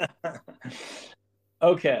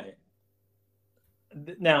 Okay.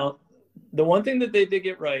 Now, the one thing that they did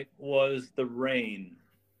get right was the rain.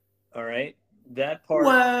 All right, that part.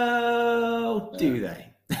 Well, do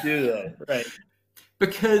they? Do they? Right.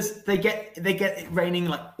 Because they get it raining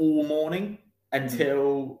like all morning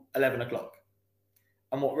until 11 o'clock.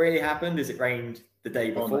 And what really happened is it rained the day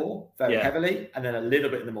before very heavily, and then a little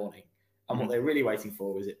bit in the morning. And what they're really waiting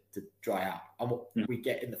for is it to dry out. And what we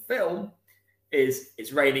get in the film is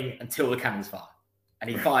it's raining until the cannons fire. And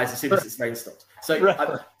he fires as soon as this rain stops.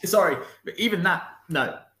 So, sorry, but even that,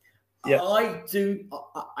 no. Yeah.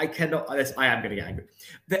 I cannot. I am going to get angry.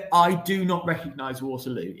 That I do not recognise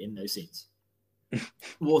Waterloo in those scenes.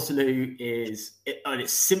 Waterloo is at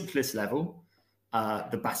its simplest level.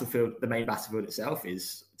 The main battlefield itself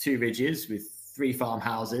is 2 ridges with 3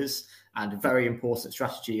 farmhouses and a very important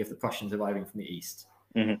strategy of the Prussians arriving from the east.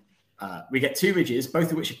 Mm-hmm. We get 2 ridges,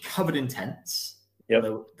 both of which are covered in tents. Yep.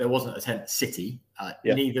 There wasn't a tent city.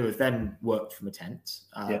 Yep. Neither of them worked from a tent.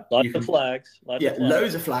 Lots of flags.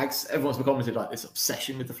 Loads of flags. Everyone's commented like this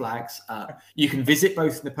obsession with the flags. You can visit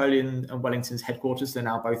both Napoleon and Wellington's headquarters. They're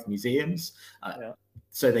now both museums.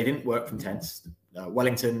 So they didn't work from tents.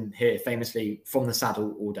 Wellington here famously from the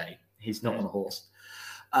saddle all day. He's not on a horse.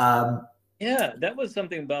 That was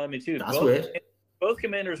something that bothered me too. That's weird. Both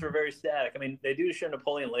commanders were very static. I mean, they do show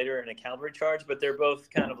Napoleon later in a cavalry charge, but they're both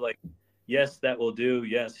kind of like, yes, that will do.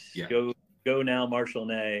 Yes, go now, Marshal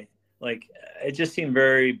Ney. Like, it just seemed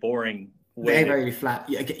very boring. Very flat.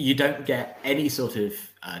 You don't get any sort of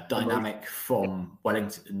dynamic from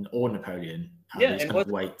Wellington or Napoleon.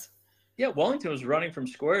 Wait. Yeah, Wellington was running from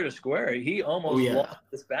square to square. He almost lost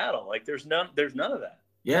this battle. Like, there's none of that.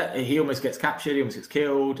 Yeah, he almost gets captured. He almost gets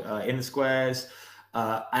killed in the squares.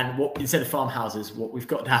 And instead of farmhouses, what we've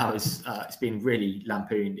got now is it's been really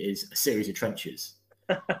lampooned is a series of trenches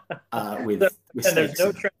with there's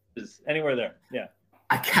no trenches anywhere there. Yeah,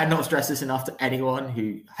 I cannot stress this enough to anyone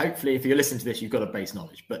who, hopefully, if you're listening to this, you've got a base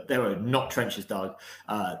knowledge. But there are not trenches dug.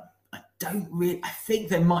 I think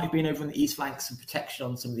there might have been over on the east flank some protection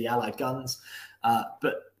on some of the Allied guns,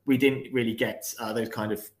 but we didn't really get those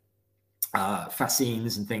kind of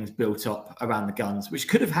fascines and things built up around the guns, which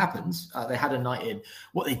could have happened. They had a night in.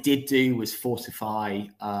 What they did do was fortify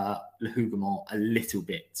Le Hougoumont a little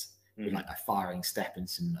bit with like a firing step and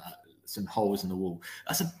some holes in the wall.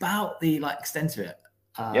 That's about the extent of it.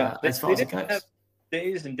 As far as it goes. Have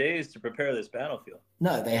days and days to prepare this battlefield.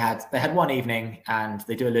 No, they had one evening, and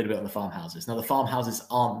they do a little bit on the farmhouses. Now the farmhouses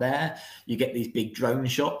aren't there. You get these big drone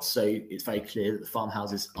shots, so it's very clear that the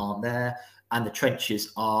farmhouses aren't there. And the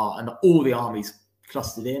trenches are, and all the armies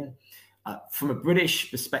clustered in. From a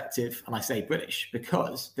British perspective, and I say British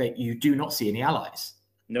because you do not see any allies.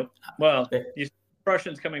 Nope. Well, you see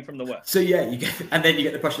Prussians coming from the west. So then you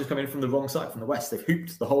get the Prussians coming from the wrong side, from the west. They've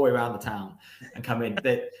hooped the whole way around the town and come in.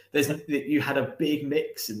 You had a big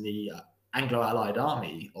mix in the Anglo-Allied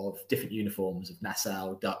army of different uniforms of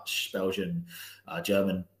Nassau, Dutch, Belgian,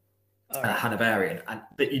 German. Hanoverian,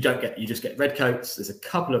 but you just get red coats. There's a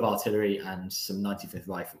couple of artillery and some 95th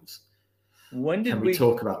rifles. When did we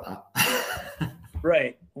talk about that?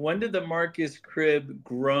 Right. When did the Marcus Cribb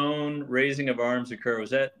groan raising of arms occur? Was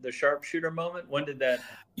that the sharpshooter moment? When did that?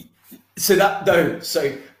 I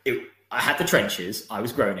had the trenches. I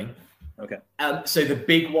was groaning. Okay. So the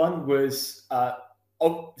big one was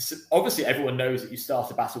obviously everyone knows that you start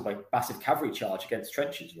a battle by massive cavalry charge against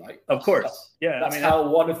trenches, right? Of course. That's how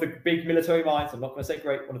one of the big military minds, I'm not going to say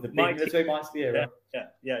great, one of the big military minds of the era.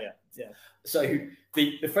 Yeah. So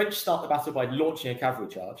the French start the battle by launching a cavalry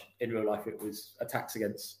charge. In real life, it was attacks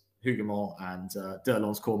against Hougoumont and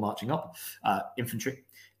D'Erlon's corps marching up, infantry,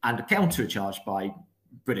 and a counter charge by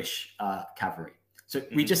British cavalry. So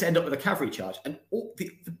we just end up with a cavalry charge. And the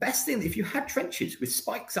best thing, if you had trenches with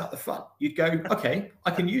spikes out the front, you'd go, okay,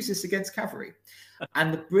 I can use this against cavalry.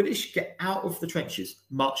 And the British get out of the trenches,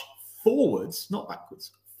 march forwards, not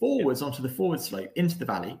backwards, forwards onto the forward slope into the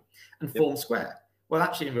valley and form square. Well,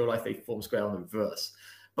 actually, in real life, they form square on the reverse.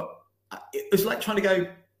 But it was like trying to go,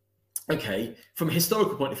 okay, from a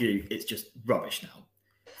historical point of view, it's just rubbish now.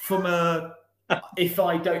 If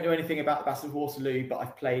I don't know anything about the Battle of Waterloo, but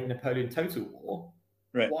I've played Napoleon Total War,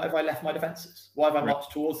 why have I left my defences? Why have I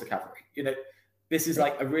marched towards the cavalry? This is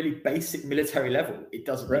like a really basic military level. It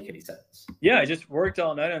doesn't make any sense. Yeah, I just worked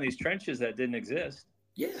all night on these trenches that didn't exist.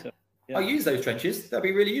 Yeah. So, I'll use those trenches. That'd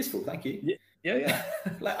be really usable. Thank you. Yeah.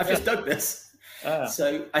 I've just dug this.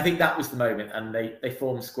 So I think that was the moment, and they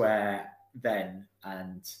formed square then.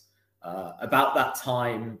 And about that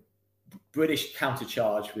time, British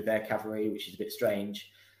countercharge with their cavalry, which is a bit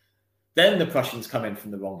strange. Then the Prussians come in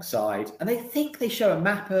from the wrong side, and they think they show a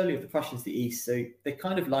map earlier of the Prussians to the east, so they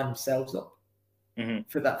kind of line themselves up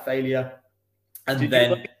for that failure. And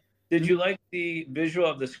did you like the visual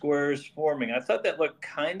of the squares forming? I thought that looked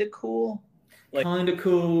kind of cool. Kind of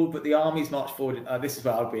cool, but the armies marched forward. This is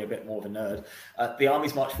where I'll be a bit more of a nerd. The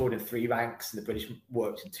armies marched forward in 3 ranks, and the British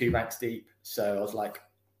worked in 2 ranks deep. So I was like,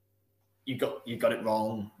 you got it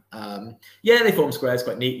wrong. They formed squares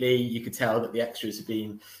quite neatly. You could tell that the extras had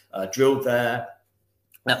been drilled there.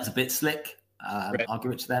 That was a bit slick. I'll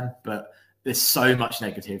give it to them, but there's so much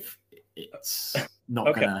negative. It's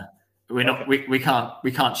not gonna. We're not. Okay.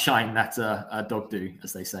 We can't shine that dog do,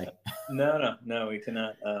 as they say. No, we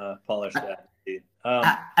cannot polish that.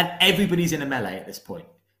 And everybody's in a melee at this point.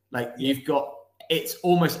 Like you've got, it's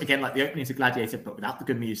almost again like the opening to Gladiator, but without the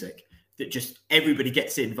good music. That just everybody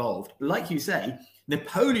gets involved. Like you say,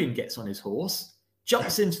 Napoleon gets on his horse,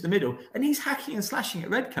 jumps into the middle, and he's hacking and slashing at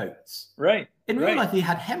redcoats. Right. In real life, he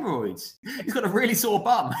had hemorrhoids. He's got a really sore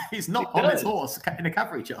bum. He's not on his horse in a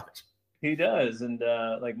cavalry charge. He does, and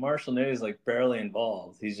like Marshall Ney is like barely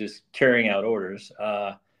involved. He's just carrying out orders.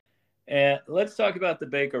 And let's talk about the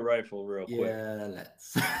Baker rifle real quick. Yeah,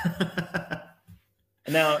 let's.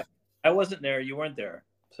 Now, I wasn't there. You weren't there,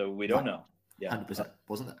 so we don't know. Yeah, 100%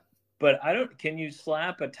 wasn't there. But can you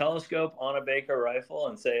slap a telescope on a Baker rifle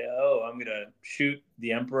and say, "Oh, I'm gonna shoot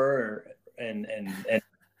the Emperor," and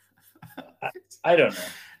I don't know.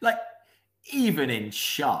 Like even in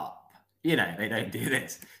Sharp, they don't do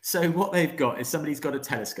this. So what they've got is somebody's got a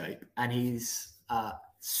telescope and he's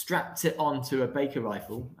strapped it onto a Baker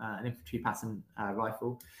rifle, an infantry pattern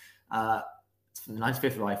rifle. It's from the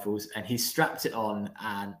 95th Rifles, and he's strapped it on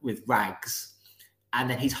and with rags, and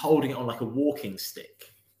then he's holding it on like a walking stick.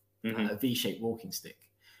 A V-shaped walking stick,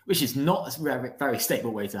 which is not a very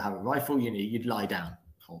stable way to have a rifle. You'd lie down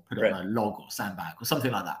or put it on a log or sandbag or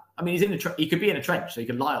something like that. I mean, he's in he could be in a trench, so he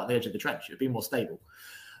could lie on the edge of the trench. It'd be more stable.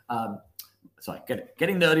 Sorry,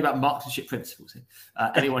 getting nerdy about marksmanship principles here.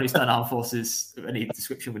 Anyone who's done armed forces, any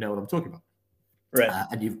description, will know what I'm talking about. Right.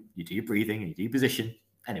 And you do your breathing and you do your position.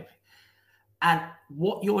 Anyway. And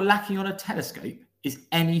what you're lacking on a telescope is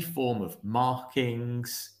any form of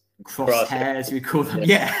markings, crosshairs, we call them.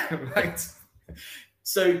 Yeah, right.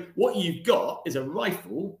 So what you've got is a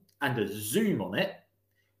rifle and a zoom on it,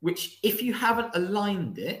 which if you haven't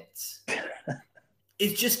aligned it,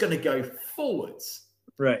 is just going to go forwards.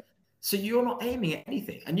 Right. So you're not aiming at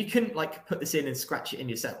anything, and you couldn't like put this in and scratch it in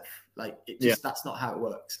yourself. Like that's not how it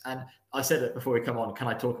works. And I said it before we come on. Can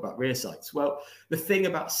I talk about rear sights? Well, the thing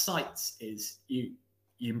about sights is you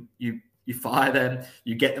fire them,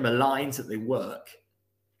 you get them aligned so that they work.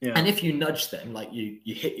 Yeah. And if you nudge them, like you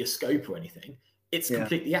hit your scope or anything, it's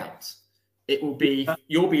completely out. It will be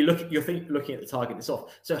you'll be looking at the target it's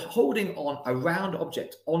off. So holding on a round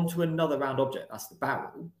object onto another round object, that's the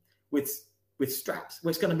barrel, with straps, well,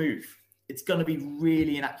 it's going to move. It's going to be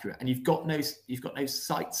really inaccurate, and you've got no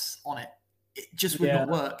sights on it. It just would not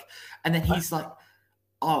work. And then he's like,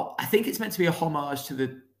 "Oh, I think it's meant to be a homage to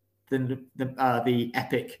the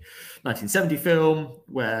epic 1970 film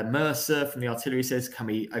where Mercer from the artillery says, 'Can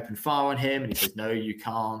we open fire on him?' And he says, 'No, you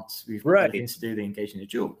can't. We've got other things to do. They engage in a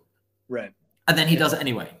duel.'" Right. And then he does it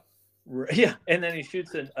anyway. Yeah, and then he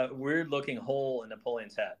shoots a weird-looking hole in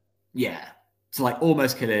Napoleon's hat. Yeah, to like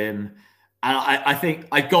almost kill him. And I think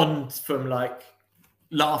I'd gone from like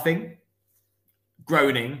laughing,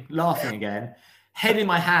 groaning, laughing again, head in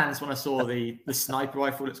my hands when I saw the sniper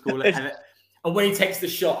rifle, let's call it. And when he takes the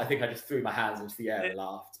shot, I think I just threw my hands into the air and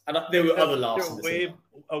laughed. And there were other laughs.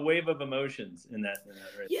 A wave of emotions in that.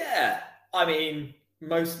 Right? Yeah, I mean,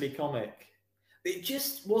 mostly comic. It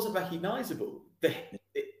just wasn't recognizable.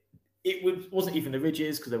 It wasn't even the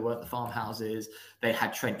ridges because they weren't the farmhouses. They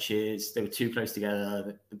had trenches. They were too close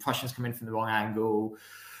together. The Prussians come in from the wrong angle.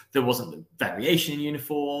 There wasn't the variation in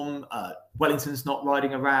uniform. Wellington's not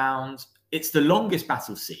riding around. It's the longest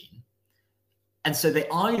battle scene. And so they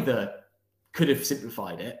either could have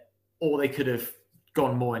simplified it or they could have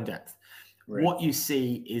gone more in depth. Right. What you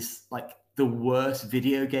see is like the worst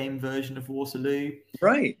video game version of Waterloo.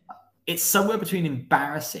 Right. It's somewhere between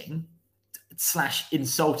embarrassing /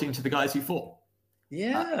 insulting to the guys who fought.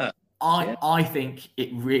 Yeah. I think it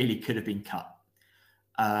really could have been cut.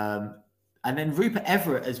 And then Rupert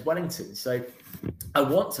Everett as Wellington. So I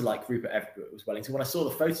want to like Rupert Everett as Wellington. When I saw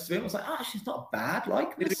the photos of him, I was like, she's not a bad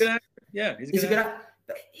likeness. He's a good actor. Yeah, he's a good actor.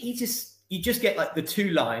 But you just get like the two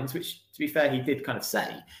lines, which to be fair, he did kind of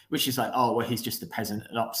say, which is like, oh, well, he's just a peasant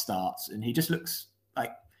and upstarts. And he just looks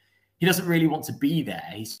like he doesn't really want to be there.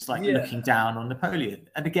 He's just like looking down on Napoleon.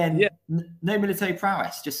 And again, no military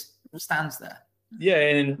prowess, just stands there. Yeah,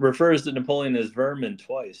 and refers to Napoleon as vermin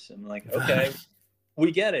twice. I'm like, okay,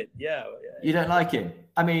 we get it. Yeah. You don't like him?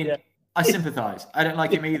 I mean, I sympathize. I don't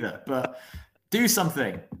like him either, but do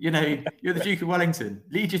something. You're the Duke of Wellington.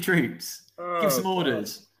 Lead your troops. Give some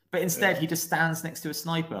orders. But instead, he just stands next to a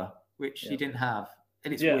sniper, which he didn't have.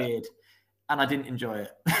 And it's weird. And I didn't enjoy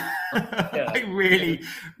it. I really,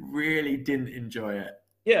 really didn't enjoy it.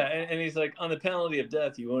 Yeah, and he's like, on the penalty of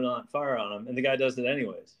death, you will not fire on him. And the guy does it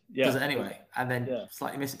anyways. Yeah. Does it anyway. And then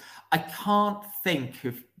slightly missing. I can't think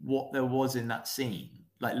of what there was in that scene,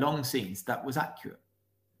 like long scenes, that was accurate.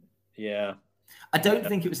 Yeah. I don't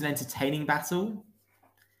think it was an entertaining battle.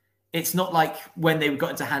 it's not like when they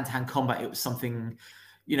got into hand-to-hand combat, it was something,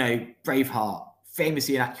 Braveheart,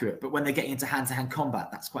 famously inaccurate. But when they're getting into hand-to-hand combat,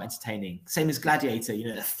 that's quite entertaining. Same as Gladiator,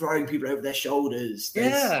 they're throwing people over their shoulders.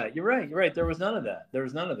 Yeah, you're right. There was none of that.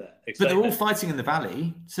 Excitement. But they're all fighting in the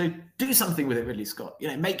valley. So do something with it, Ridley Scott.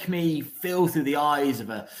 Make me feel through the eyes of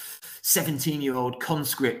a 17-year-old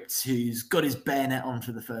conscript who's got his bayonet on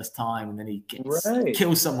for the first time, and then he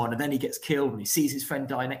kills someone, and then he gets killed, and he sees his friend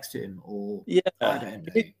die next to him. Or I don't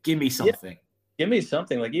know. Give me something. Yeah. Give me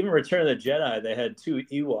something. Like even Return of the Jedi, they had 2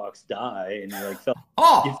 Ewoks die, and you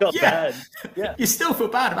felt bad. Yeah, you still feel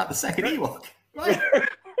bad about the second Ewok, right?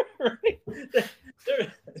 Right.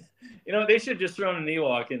 They should just thrown an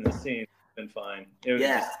Ewok in the scene. It's been fine.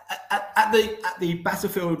 At the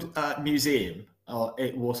Battlefield Museum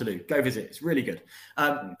at Waterloo, go visit. It's really good.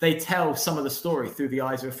 They tell some of the story through the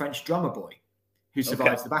eyes of a French drummer boy who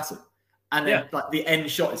survives the battle, and then the end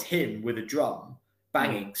shot is him with a drum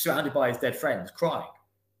banging, surrounded by his dead friends, crying.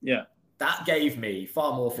 Yeah, that gave me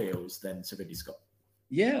far more feels than Sir Ridley Scott.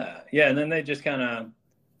 Yeah, and then they just kind of,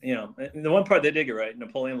 the one part they did get right.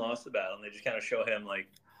 Napoleon lost the battle, and they just kind of show him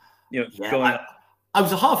going. I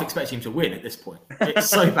was half expecting him to win at this point. It's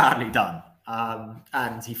so badly done,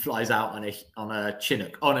 and he flies out on a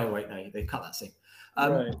Chinook. Oh no, wait, no, they cut that scene.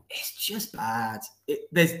 It's just bad.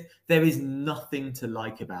 There is nothing to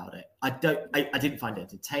like about it. I didn't find it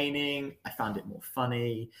entertaining. I found it more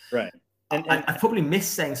funny. Right. And I probably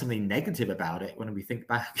missed saying something negative about it when we think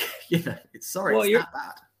back. It's that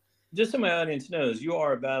bad. Just so my audience knows, you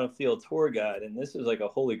are a battlefield tour guide, and this is like a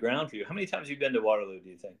holy ground for you. How many times have you been to Waterloo, do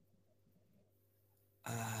you think?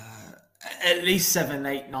 At least 7,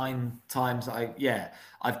 8, 9 times.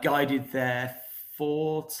 I've guided there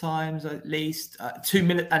 4 times at least,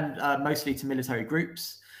 mostly to military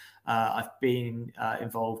groups. I've been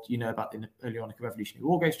involved, about the Napoleonic Revolutionary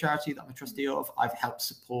War Graves charity that I'm a trustee of. I've helped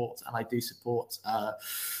support, and I do support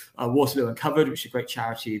Waterloo Uncovered, which is a great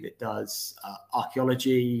charity that does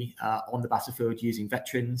archaeology on the battlefield using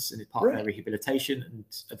veterans, and it's part of their rehabilitation. And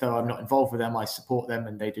though I'm not involved with them, I support them,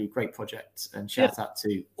 and they do great projects. And shout out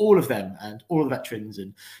to all of them and all of the veterans,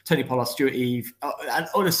 and Tony Pollard, Stuart Eve, and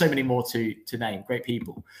there's so many more to name. Great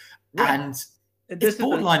people. And it's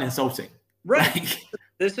borderline insulting. Right.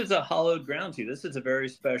 This is a hallowed ground to you. This is a very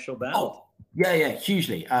special battle. Oh, yeah,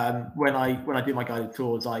 hugely. When I do my guided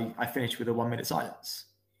tours, I finish with a 1-minute silence.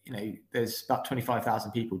 There's about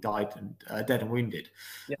 25,000 people died and dead and wounded.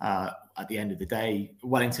 At the end of the day,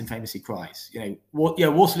 Wellington famously cries.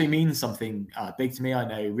 Waterloo means something big to me. I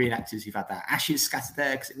know reenactors who've had their ashes scattered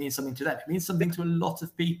there because it means something to them. It means something to a lot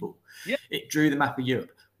of people. Yeah. It drew the map of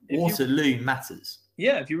Europe. Waterloo matters.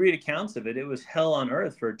 Yeah, if you read accounts of it, it was hell on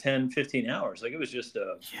earth for 10, 15 hours. Like it was just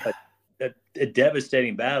a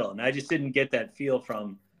devastating battle. And I just didn't get that feel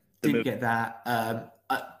from the movie. Didn't get that.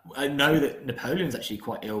 I know that Napoleon's actually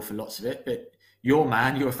quite ill for lots of it, but you're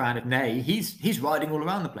a fan of Ney. He's riding all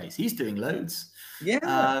around the place. He's doing loads. Yeah.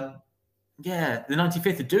 The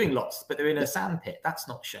 95th are doing lots, but they're in a sand pit. That's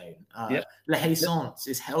not shown. La Haissance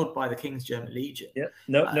is held by the King's German Legion. Yeah.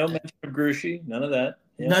 No mention of Grouchy. None of that.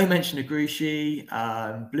 Yeah. No mention of Grouchy.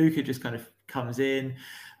 Blucher just kind of comes in.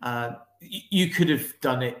 You could have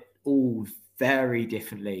done it all very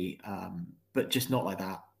differently, but just not like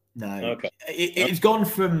that. No. Okay. It's gone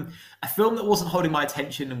from a film that wasn't holding my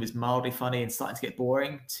attention and was mildly funny and starting to get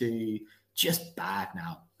boring to just bad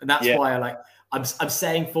now. And that's why I'm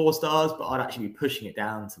saying 4 stars, but I'd actually be pushing it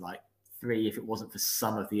down to 3 if it wasn't for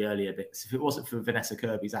some of the earlier bits. If it wasn't for Vanessa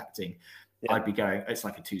Kirby's acting, I'd be going, it's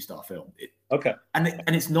like a 2-star film. And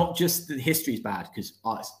it's not just that the history's bad because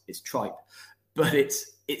it's tripe, but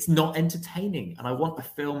it's not entertaining. And I want a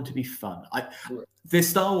film to be fun. The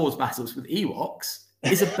Star Wars battles with Ewoks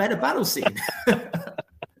is a better battle scene.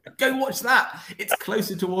 Go watch that. It's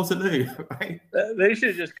closer to Waterloo, right? They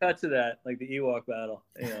should just cut to that, like the Ewok battle.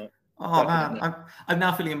 Oh man, I'm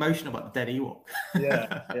now feeling emotional about the dead Ewok.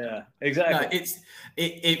 yeah, exactly. No,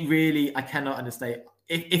 it really, I cannot understand.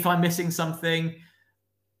 If I'm missing something,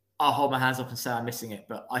 I'll hold my hands up and say I'm missing it.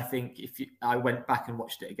 But I think I went back and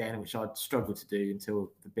watched it again, which I'd struggle to do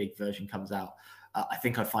until the big version comes out, I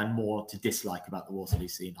think I'd find more to dislike about the Waterloo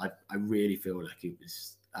scene. I really feel like it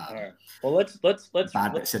was. All right. Well, let's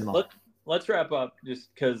wrap up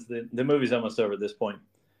just because the movie's almost over at this point.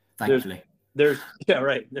 Thankfully. There's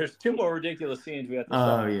 2 more ridiculous scenes we have to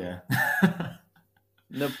start. Oh yeah.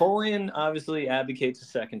 Napoleon obviously abdicates a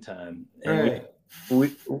second time. And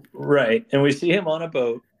and we see him on a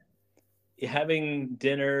boat having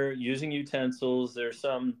dinner, using utensils. There's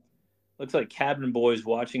some looks like cabin boys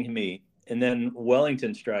watching him eat, and then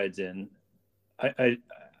Wellington strides in. Do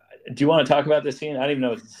you want to talk about this scene? I don't even know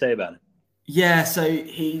what to say about it. Yeah, so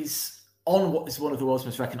he's on what is one of the world's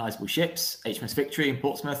most recognizable ships, HMS Victory in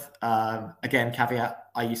Portsmouth. Again, caveat,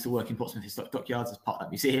 I used to work in Portsmouth Historic Dockyards as part of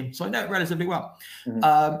that museum, so I know it relatively well.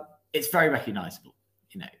 It's very recognizable.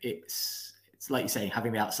 You know, it's like you say,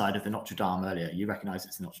 having the outside of the Notre Dame earlier, you recognize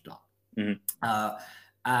it's the Notre Dame.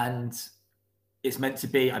 And it's meant to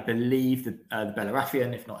be, I believe, the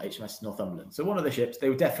Bellerophon, if not HMS Northumberland. So one of the ships, they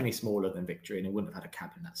were definitely smaller than Victory, and it wouldn't have had a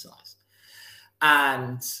cabin that size.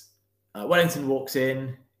 And Wellington walks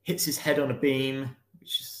in, hits his head on a beam,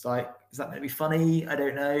 which is like, is that maybe funny? I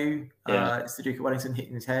don't know. It's the Duke of Wellington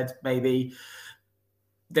hitting his head, maybe.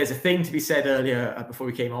 There's a thing to be said earlier before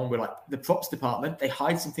we came on with like the props department. They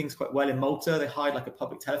hide some things quite well in Malta. They hide like a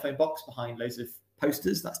public telephone box behind loads of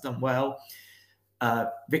posters. That's done well.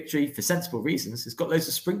 Victory, for sensible reasons, has got loads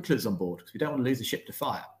of sprinklers on board because we don't want to lose the ship to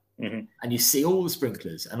fire. And you see all the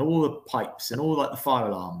sprinklers and all the pipes and all like the fire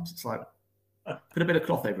alarms. It's like, put a bit of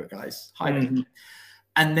cloth over it, guys. Hide it.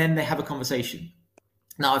 And then they have a conversation.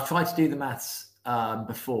 Now, I've tried to do the maths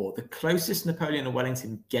before. The closest Napoleon and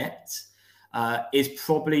Wellington get is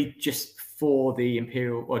probably just for the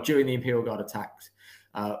Imperial, or during the Imperial Guard attacks.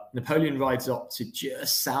 Napoleon rides up to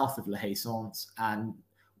just south of La Haye-Sainte, and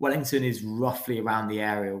Wellington is roughly around the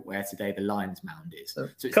area where today the Lion's Mound is. So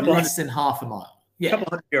it's less than half a mile. Yeah. Couple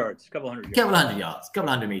hundred yards. Couple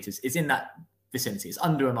hundred meters. It's in that vicinity. It's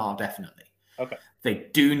under a mile, definitely. Okay. They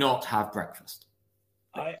do not have breakfast.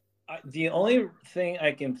 The only thing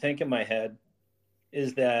I can think in my head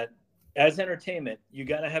is that as entertainment, you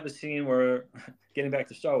got to have a scene where, getting back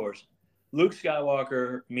to Star Wars, Luke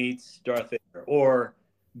Skywalker meets Darth Vader, or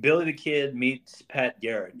Billy the Kid meets Pat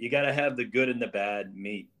Garrett. You got to have the good and the bad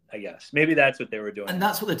meet, I guess. Maybe that's what they were doing. And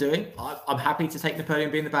that's what they're doing. I'm happy to take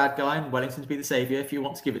Napoleon being the bad guy and Wellington to be the savior if you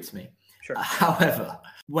want to give it to me. Sure. However,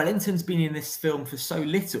 Wellington's been in this film for so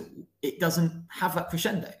little, it doesn't have that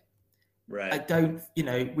crescendo. Right. I don't,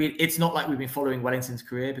 it's not like we've been following Wellington's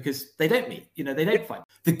career because they don't meet, they don't fight.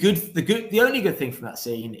 The only good thing from that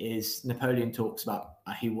scene is Napoleon talks about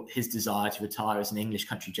his desire to retire as an English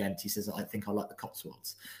country gent. He says, I think I like the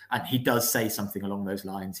Cotswolds. And he does say something along those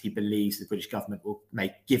lines. He believes the British government will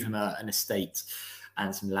give him an estate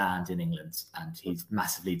and some land in England. And he's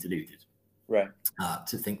massively deluded. Right.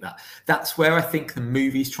 To think that. That's where I think the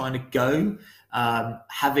movie's trying to go.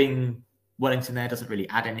 Having Wellington there doesn't really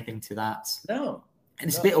add anything to that. No. And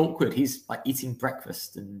it's a bit awkward. He's like eating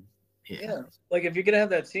breakfast and yeah. Like if you're gonna have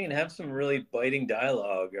that scene, have some really biting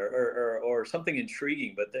dialogue or something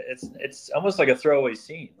intriguing, but it's almost like a throwaway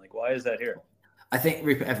scene. Like, why is that here? I think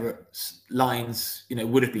Rupert Everett's lines,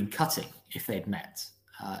 would have been cutting if they'd met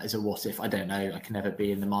as a what if. I don't know. I can never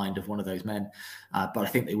be in the mind of one of those men. But I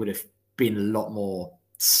think they would have been a lot more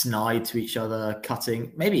snide to each other,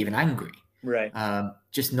 cutting, maybe even angry. Right.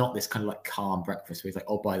 Just not this kind of like calm breakfast where he's like,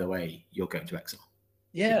 oh, by the way, you're going to exile.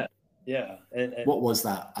 Yeah. Yeah. And what was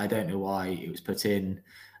that? I don't know why it was put in.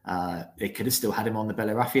 They could have still had him on the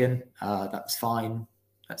Bellerophon. That's fine.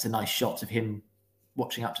 That's a nice shot of him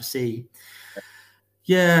watching out to sea.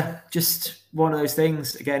 Yeah, just one of those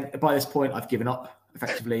things. Again, by this point, I've given up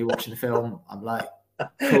effectively watching the film. I'm like,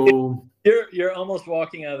 cool. You're almost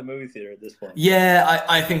walking out of the movie theater at this point. Yeah,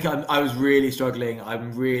 I think I was really struggling.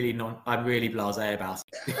 I'm really blasé about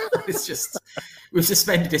it. It's just we've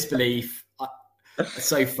suspended disbelief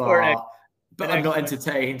so far, but I'm not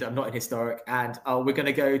entertained. I'm not in historic, and we're going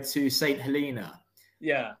to go to St. Helena.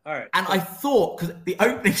 Yeah, all right. And I thought, because the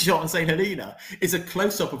opening shot on St. Helena is a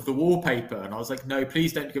close-up of the wallpaper, and I was like, no,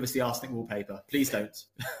 please don't give us the arsenic wallpaper. Please don't.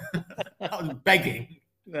 I was begging.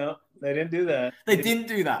 No, they didn't do that. They didn't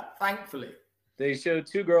do that, thankfully. They showed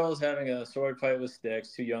two girls having a sword fight with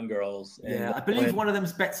sticks, two young girls. And I believe one of them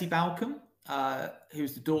is Betsy Balcom,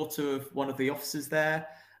 who's the daughter of one of the officers there.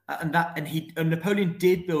 And Napoleon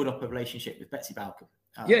did build up a relationship with Betsy Balcom.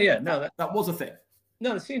 That was a thing.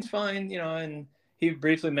 No, the scene's fine, and he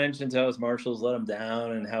briefly mentions how his marshals let him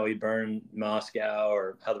down and how he burned Moscow,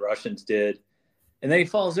 or how the Russians did. And then he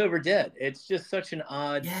falls over dead. It's just such an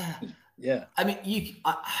odd... Yeah. I mean,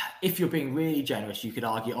 if you're being really generous, you could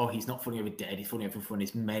argue, he's not falling over dead. He's falling over from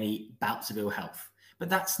his many bouts of ill health. But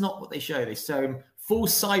that's not what they show. They show him fall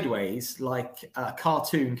sideways like a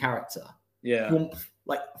cartoon character. Yeah.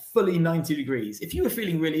 Like fully 90 degrees. If you were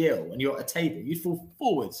feeling really ill and you're at a table, you'd fall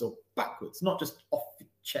forwards or backwards, not just off the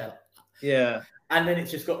chair. Yeah. And then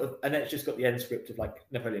it's just got the end script of like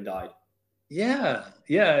Napoleon died. Yeah.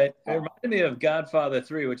 Yeah. It reminded me of Godfather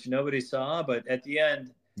 3, which nobody saw, but at the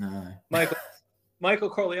end, no. Michael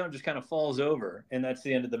Corleone just kind of falls over, and that's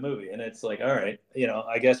the end of the movie. And it's like, all right,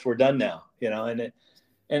 I guess we're done now, and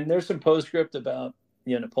there's some postscript about,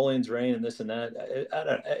 Napoleon's reign and this and that.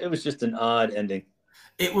 It was just an odd ending.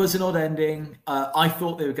 It was an odd ending. I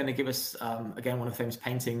thought they were going to give us, again, one of the famous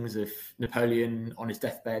paintings of Napoleon on his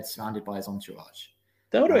deathbed surrounded by his entourage.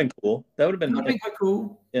 That would have been cool. That would have been quite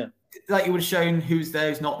cool. Yeah. Like, it would have shown who's there,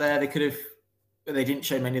 who's not there. They could have, but they didn't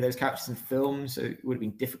show many of those characters in film, so it would have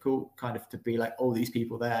been difficult kind of to be like, oh, these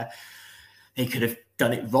people there. They could have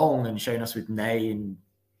done it wrong and shown us with Ney and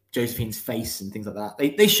Josephine's face and things like that.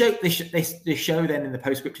 They show then in the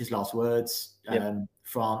postscript his last words,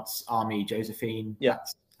 France, Army, Josephine. Yeah.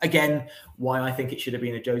 That's, again, why I think it should have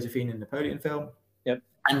been a Josephine and Napoleon film. Yep.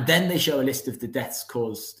 And then they show a list of the deaths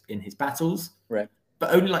caused in his battles. Right.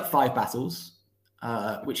 But only like 5 battles,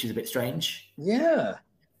 which is a bit strange. Yeah.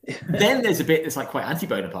 Then there's a bit that's like quite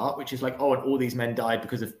anti-Bonaparte, which is like, oh, and all these men died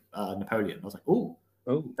because of Napoleon. I was like,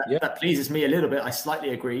 that pleases me a little bit. I slightly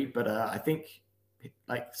agree, but I think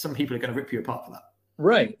like some people are going to rip you apart for that.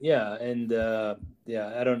 Right. Yeah. And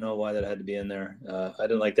I don't know why that had to be in there. I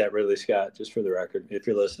didn't like that Ridley Scott, just for the record, if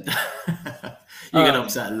you're listening. You're going to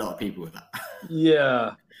upset a lot of people with that.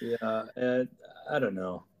 Yeah. Yeah. I don't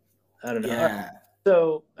know. Yeah.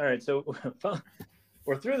 So, all right. So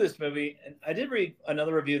we're through this movie, and I did read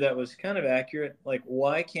another review that was kind of accurate. Like,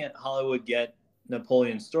 why can't Hollywood get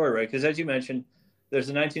Napoleon's story right? Because as you mentioned, there's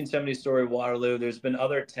a 1970 story, Waterloo. There's been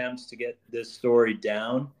other attempts to get this story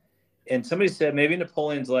down. And somebody said maybe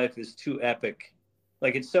Napoleon's life is too epic.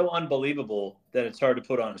 Like, it's so unbelievable that it's hard to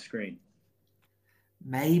put on a screen.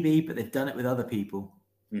 Maybe, but they've done it with other people.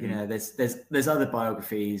 Mm-hmm. You know, there's other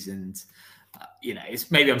biographies, and you know,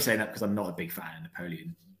 it's maybe I'm saying that because I'm not a big fan of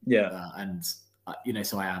Napoleon. Yeah, you know,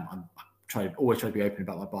 so I'm always try to be open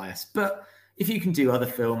about my bias. But if you can do other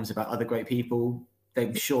films about other great people,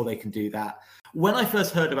 I'm sure they can do that. When I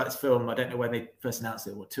first heard about this film, I don't know when they first announced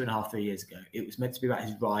it, 2.5, 3 years ago, it was meant to be about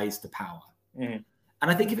his rise to power. Mm-hmm.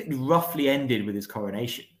 And I think if it roughly ended with his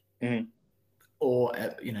coronation, mm-hmm. or,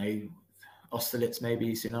 you know, Austerlitz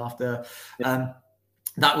maybe soon after,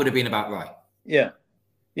 that would have been about right. Yeah.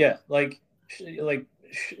 Yeah. Like, you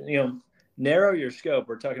know, narrow your scope.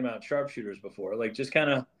 We're talking about sharpshooters before. Like, just kind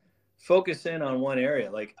of focus in on one area.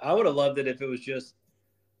 Like, I would have loved it if it was just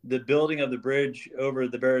the building of the bridge over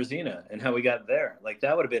the Berezina and how we got there. Like,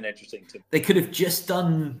 that would have been interesting too. They could have just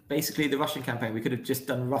done basically the Russian campaign. We could have just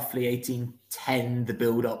done roughly 1810, the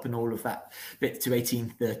build up and all of that bit to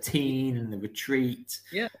 1813 and the retreat.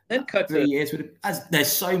 Yeah. Then cut 3 years would have,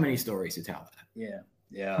 there's so many stories to tell there. Yeah.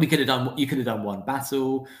 Yeah. You could have done one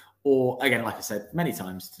battle, or again, like I said many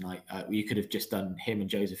times tonight, you could have just done him and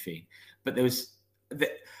Josephine. But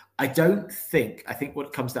I think what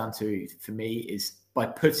it comes down to for me is, by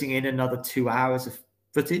putting in another 2 hours of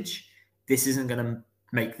footage, this isn't going to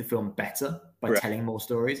make the film better by telling more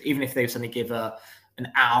stories. Even if they suddenly give an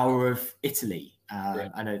hour of Italy,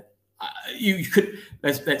 you could.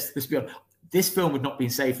 Let's be honest. This film would not be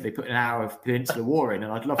safe if they put an hour of Peninsula War in,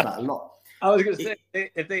 and I'd love that a lot. I was going to say,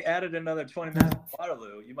 if they added another 20 minutes of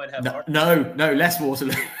Waterloo, you might have no, less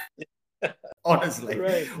Waterloo. Honestly,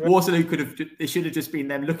 right. Waterloo it should have just been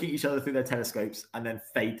them looking at each other through their telescopes and then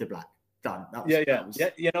fade to black. Done. Yeah.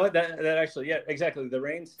 You know what? That actually, exactly. The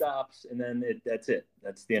rain stops, and then that's it.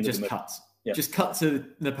 That's the end of the movie. Cuts. Yeah. Just cut to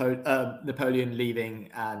Napoleon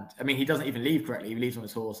leaving, and I mean, he doesn't even leave correctly. He leaves on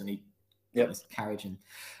his horse, and he his carriage,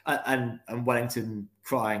 and Wellington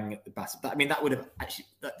crying at the battle. I mean, that would have actually,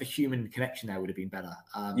 the human connection there would have been better.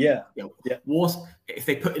 If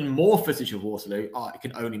they put in more footage of Waterloo, it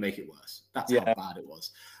can only make it worse. That's how bad it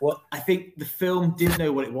was. Well, I think the film didn't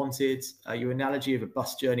know what it wanted. Your analogy of a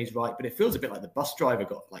bus journey is right, but it feels a bit like the bus driver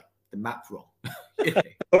got like the map wrong.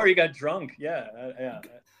 Or he got drunk. Yeah.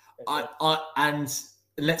 And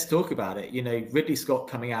let's talk about it. You know, Ridley Scott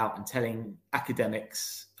coming out and telling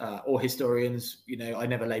academics or historians, you know, I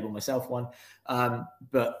never label myself one,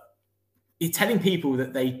 but he's telling people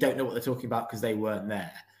that they don't know what they're talking about because they weren't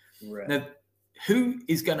there. Right. Now, who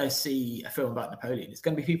is going to see a film about Napoleon? It's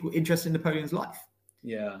going to be people interested in Napoleon's life.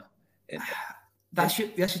 Yeah. That's your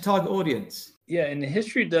target audience. Yeah, and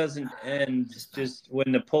history doesn't end just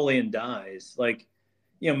when Napoleon dies. Like,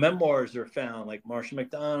 you know, memoirs are found, like Marshall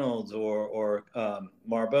McDonald's or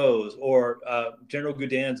Marbot's, or General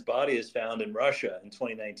Gudin's body is found in Russia in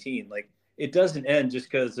 2019. Like, it doesn't end just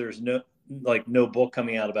because there's no book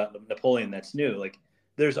coming out about Napoleon that's new. Like,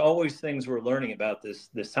 there's always things we're learning about this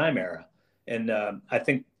time era. And I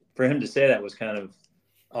think for him to say that was kind of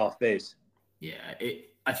off base. Yeah,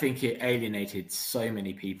 I think it alienated so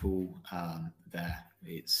many people there.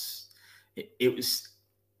 It was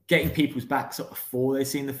getting people's backs up before they've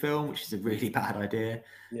seen the film, which is a really bad idea.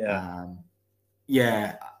 Yeah.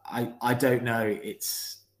 I don't know.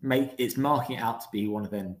 It's marking it out to be one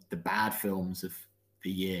of the bad films of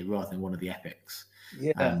the year rather than one of the epics.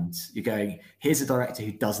 Yeah. And you're going, here's a director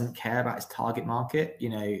who doesn't care about his target market. You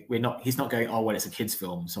know, he's not going, oh, well, it's a kid's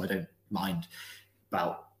film, so I don't mind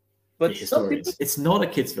about the historians. It's not a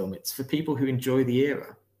kid's film. It's for people who enjoy the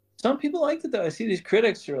era. Some people liked it, though. I see these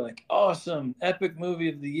critics who are like, awesome, epic movie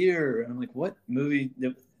of the year. And I'm like, what movie?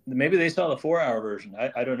 Maybe they saw the 4-hour version.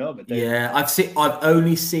 I don't know. But I've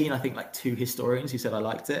only seen, I think, like 2 historians who said I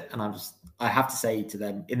liked it. And I have to say to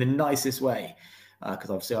them in the nicest way,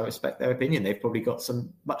 because obviously I respect their opinion. They've probably got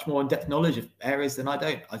some much more in-depth knowledge of areas than I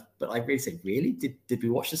don't. But I really say, really? Did we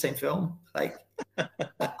watch the same film? Like,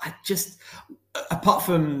 I just, apart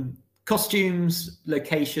from costumes,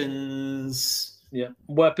 locations... Yeah,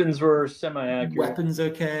 weapons were semi-accurate. Weapons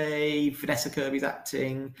okay. Vanessa Kirby's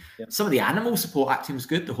acting. Yeah. Some of the animal support acting was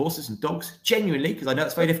good. The horses and dogs, genuinely, because I know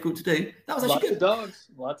it's very difficult to do. That was actually good.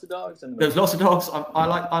 Lots of dogs. There's lots of dogs. I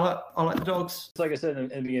like the dogs. Like I said in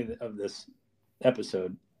the beginning of this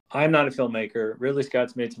episode, I'm not a filmmaker. Ridley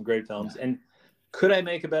Scott's made some great films, and could I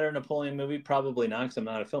make a better Napoleon movie? Probably not, because I'm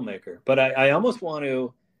not a filmmaker. But I almost want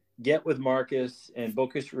to get with Marcus and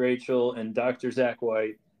Bookish Rachel and Dr. Zach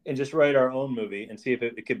White and just write our own movie and see if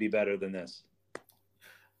it could be better than this.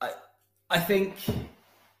 I think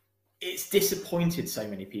it's disappointed so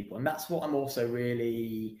many people, and that's what I'm also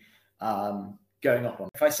really going up on.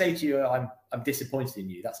 If I say to you, I'm disappointed in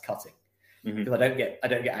you, that's cutting, because I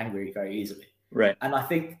don't get angry very easily. Right. And I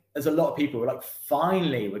think there's a lot of people who are like,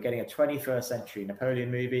 finally, we're getting a 21st century Napoleon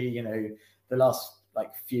movie. You know, the last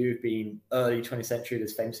few have been early 20th century.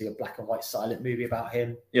 There's famously a black and white silent movie about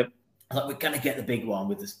him. Yep. Like, we're going to get the big one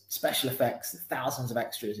with the special effects, the thousands of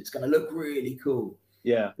extras. It's going to look really cool.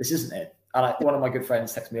 Yeah. This isn't it. And one of my good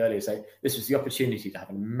friends texted me earlier saying, this was the opportunity to have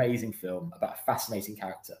an amazing film about a fascinating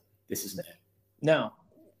character. This isn't it. Now,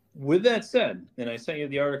 with that said, and I sent you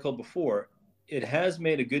the article before, it has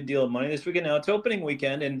made a good deal of money this weekend. Now, it's opening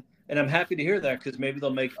weekend, and I'm happy to hear that, because maybe they'll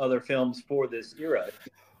make other films for this era.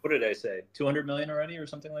 What did I say? 200 million already or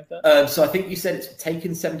something like that? So I think you said it's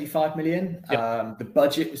taken 75 million. Yep. The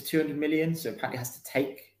budget was 200 million. So apparently it has to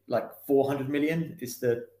take like 400 million is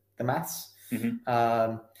the maths.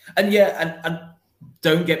 Mm-hmm. And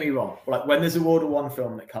don't get me wrong. Like, when there's a World War I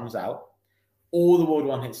film that comes out, all the World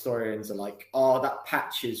War I historians are like, oh, that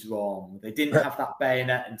patch is wrong. They didn't have that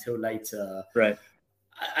bayonet until later. Right.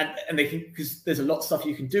 And they think, because there's a lot of stuff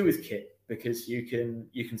you can do with kit, because you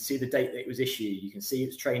can see the date that it was issued, you can see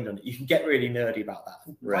it's trained on it, you can get really nerdy about that.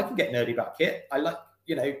 Right. I can get nerdy about kit. I like,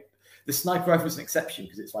 the sniper rifle is an exception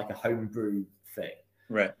because it's like a homebrew thing.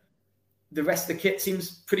 Right. The rest of the kit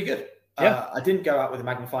seems pretty good. Yeah. I didn't go out with a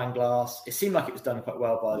magnifying glass. It seemed like it was done quite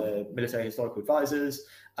well by the military historical advisors.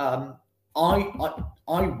 I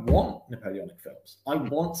want Napoleonic films. I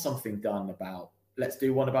want something done about, let's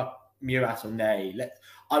do one about Murat or Ney.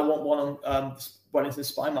 I want one on Wellington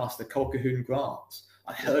Spymaster, Colquhoun Grant.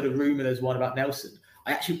 I heard a rumor there's one about Nelson.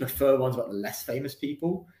 I actually prefer ones about the less famous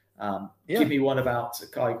people. Give me one about a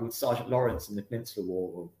guy called Sergeant Lawrence in the Peninsula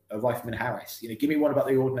War, or a Rifleman Harris. Give me one about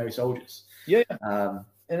the ordinary soldiers. Yeah.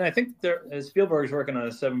 And I think Spielberg's working on a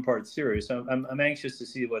 7-part series, so I'm anxious to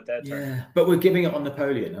see what that turns. Yeah, but we're giving it on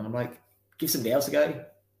Napoleon, and I'm like, give somebody else a go.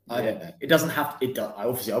 I don't know. It doesn't have to. It does.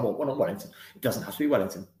 Obviously, I want one on Wellington. It doesn't have to be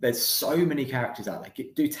Wellington. There's so many characters out there.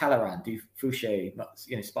 Do Talleyrand, do Fouché,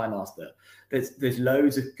 Spymaster. There's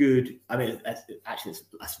loads of good. I mean,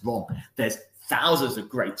 that's wrong. There's thousands of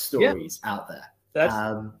great stories out there. That's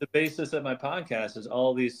the basis of my podcast, is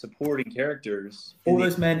all these supporting characters. All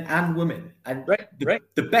those men and women. And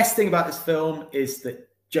the best thing about this film is that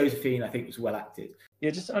Josephine, I think, was well acted. Yeah,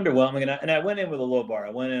 just underwhelming. And I went in with a low bar. I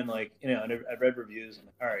went in and I read reviews. And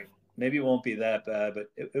all right, maybe it won't be that bad, but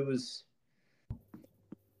it was,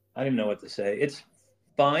 I don't even know what to say. It's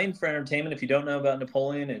fine for entertainment. If you don't know about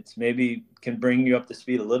Napoleon, it's maybe can bring you up to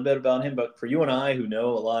speed a little bit about him. But for you and I, who know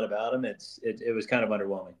a lot about him, it was kind of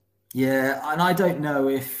underwhelming. Yeah, and I don't know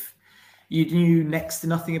if you knew next to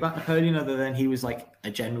nothing about Napoleon other than he was like a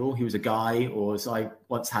general, he was a guy, or as I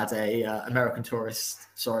once had a American tourist,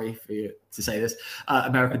 sorry for you to say this,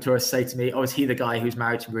 American tourist say to me, oh, is he the guy who's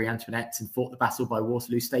married to Marie Antoinette and fought the battle by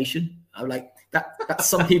Waterloo Station? I'm like, that's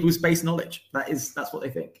some people's base knowledge. That's what they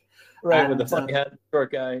think. Right, with the funny hat,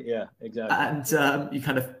 short guy. Yeah, exactly. And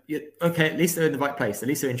okay, at least they're in the right place. At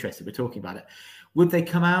least they're interested. We're talking about it. Would they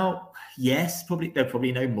come out? Yes, probably. They'll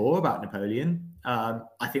probably know more about Napoleon. I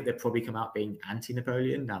think they'll probably come out being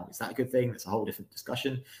anti-Napoleon. Now, is that a good thing? That's a whole different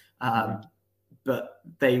discussion. But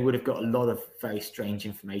they would have got a lot of very strange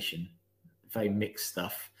information, very mixed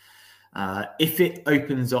stuff. If it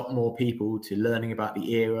opens up more people to learning about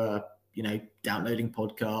the era, downloading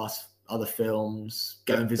podcasts, other films,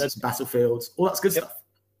 go and visit some battlefields, all that's good stuff.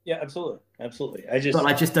 Yeah, absolutely. But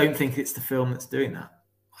I just don't think it's the film that's doing that.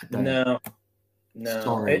 I don't. No.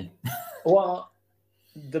 Sorry. Well,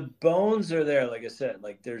 the bones are there, like I said.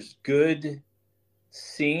 Like, there's good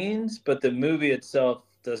scenes, but the movie itself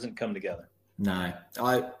doesn't come together. No,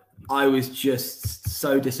 I was just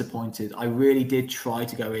so disappointed. I really did try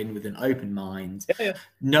to go in with an open mind,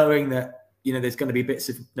 knowing that, you know, there's going to be bits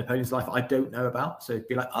of Napoleon's life I don't know about. So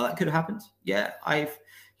be like, oh, that could have happened. Yeah, I've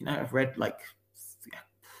read like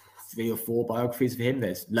 3 or 4 biographies of him.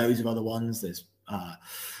 There's loads of other ones. There's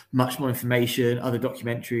much more information, other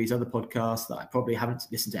documentaries, other podcasts that I probably haven't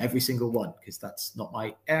listened to every single one because that's not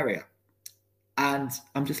my area. And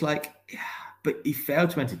I'm just like, yeah, but you failed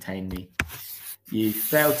to entertain me. You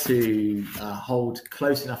failed to hold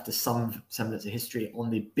close enough to some semblance of history on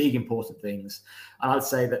the big important things. And I'd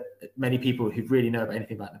say that many people who really know about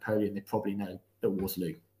anything about Napoleon, they probably know the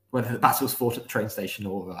Waterloo, whether the battle was fought at the train station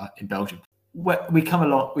or in Belgium. We come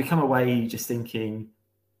away just thinking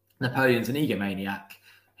Napoleon's an egomaniac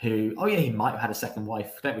who, oh yeah, he might have had a second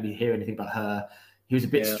wife. Don't really hear anything about her. He was a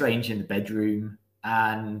bit strange in the bedroom.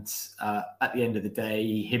 And at the end of the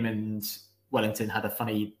day, him and Wellington had a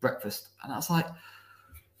funny breakfast. And I was like,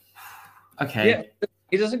 okay. Yeah,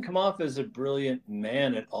 he doesn't come off as a brilliant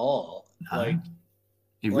man at all. No, like,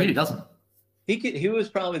 he really doesn't. He was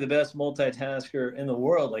probably the best multitasker in the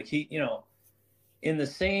world. Like, he, you know, in the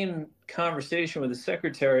same conversation with the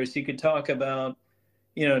secretaries, he could talk about,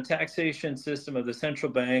 you know, taxation system of the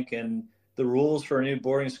central bank and the rules for a new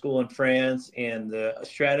boarding school in France and the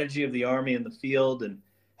strategy of the army in the field and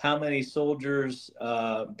how many soldiers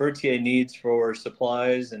Berthier needs for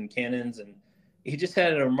supplies and cannons. And he just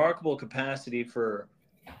had a remarkable capacity for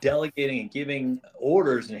delegating and giving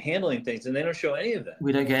orders and handling things. And they don't show any of that.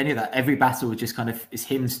 We don't get any of that. Every battle just kind of is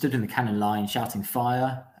him stood in the cannon line shouting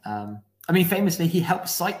fire. I mean, famously, he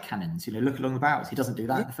helps sight cannons, you know, look along the barrels. He doesn't do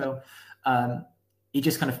that in the film. He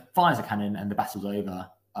just kind of fires a cannon and the battle's over.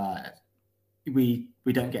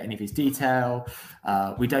 We don't get any of his detail.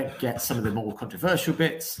 We don't get some of the more controversial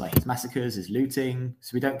bits, like his massacres, his looting.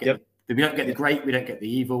 So we don't get the great, we don't get the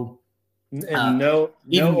evil. And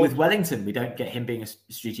even with Wellington, we don't get him being a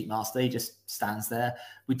strategic master. He just stands there.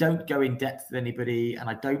 We don't go in depth with anybody, and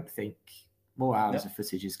I don't think more hours of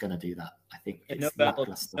footage is going to do that. I think it's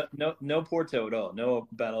no Porto at all. No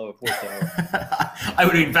Battle of Porto. I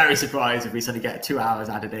would have been very surprised if we suddenly get 2 hours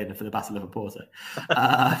added in for the Battle of Porto,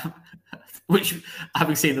 which,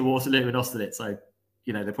 having seen the Waterloo and Austerlitz, so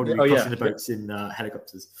you know they're probably crossing the boats in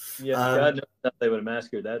helicopters. Yeah, God knows they would have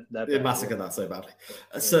massacred that. They massacred that so badly.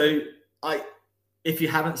 So if you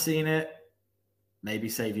haven't seen it, maybe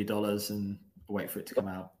save your dollars and wait for it to come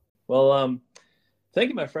out. Well, thank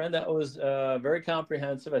you, my friend. That was very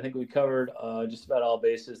comprehensive. I think we covered just about all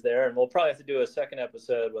bases there. And we'll probably have to do a second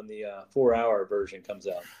episode when the 4-hour version comes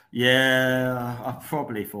out. Yeah, I'll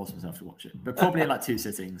probably force myself to watch it, but probably in like 2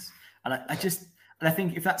 sittings. And I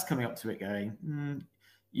think if that's coming up to it going,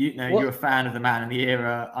 you're a fan of the man in the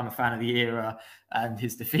era, I'm a fan of the era and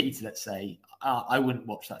his defeat, let's say, I wouldn't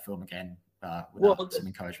watch that film again. Without some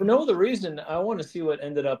encouragement. For no other reason, I want to see what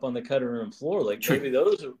ended up on the cutting room floor. Like maybe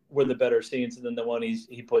those were the better scenes than the one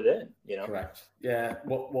he put in. You know, correct? Yeah,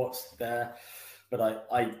 what's there? But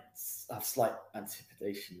I have slight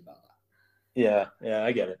anticipation about that. Yeah,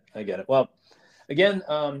 I get it. Well, again,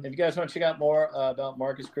 if you guys want to check out more about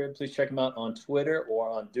Marcus Cribb, please check him out on Twitter or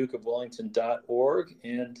on dukeofwellington.org.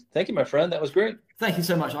 And thank you, my friend. That was great. Thank you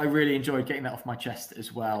so much. I really enjoyed getting that off my chest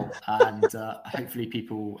as well, and hopefully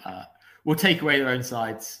people. We'll take away their own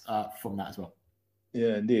sides from that as well.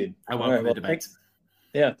 Yeah, indeed. I welcome the debate.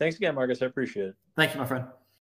 Thanks again, Marcus. I appreciate it. Thank you, my friend.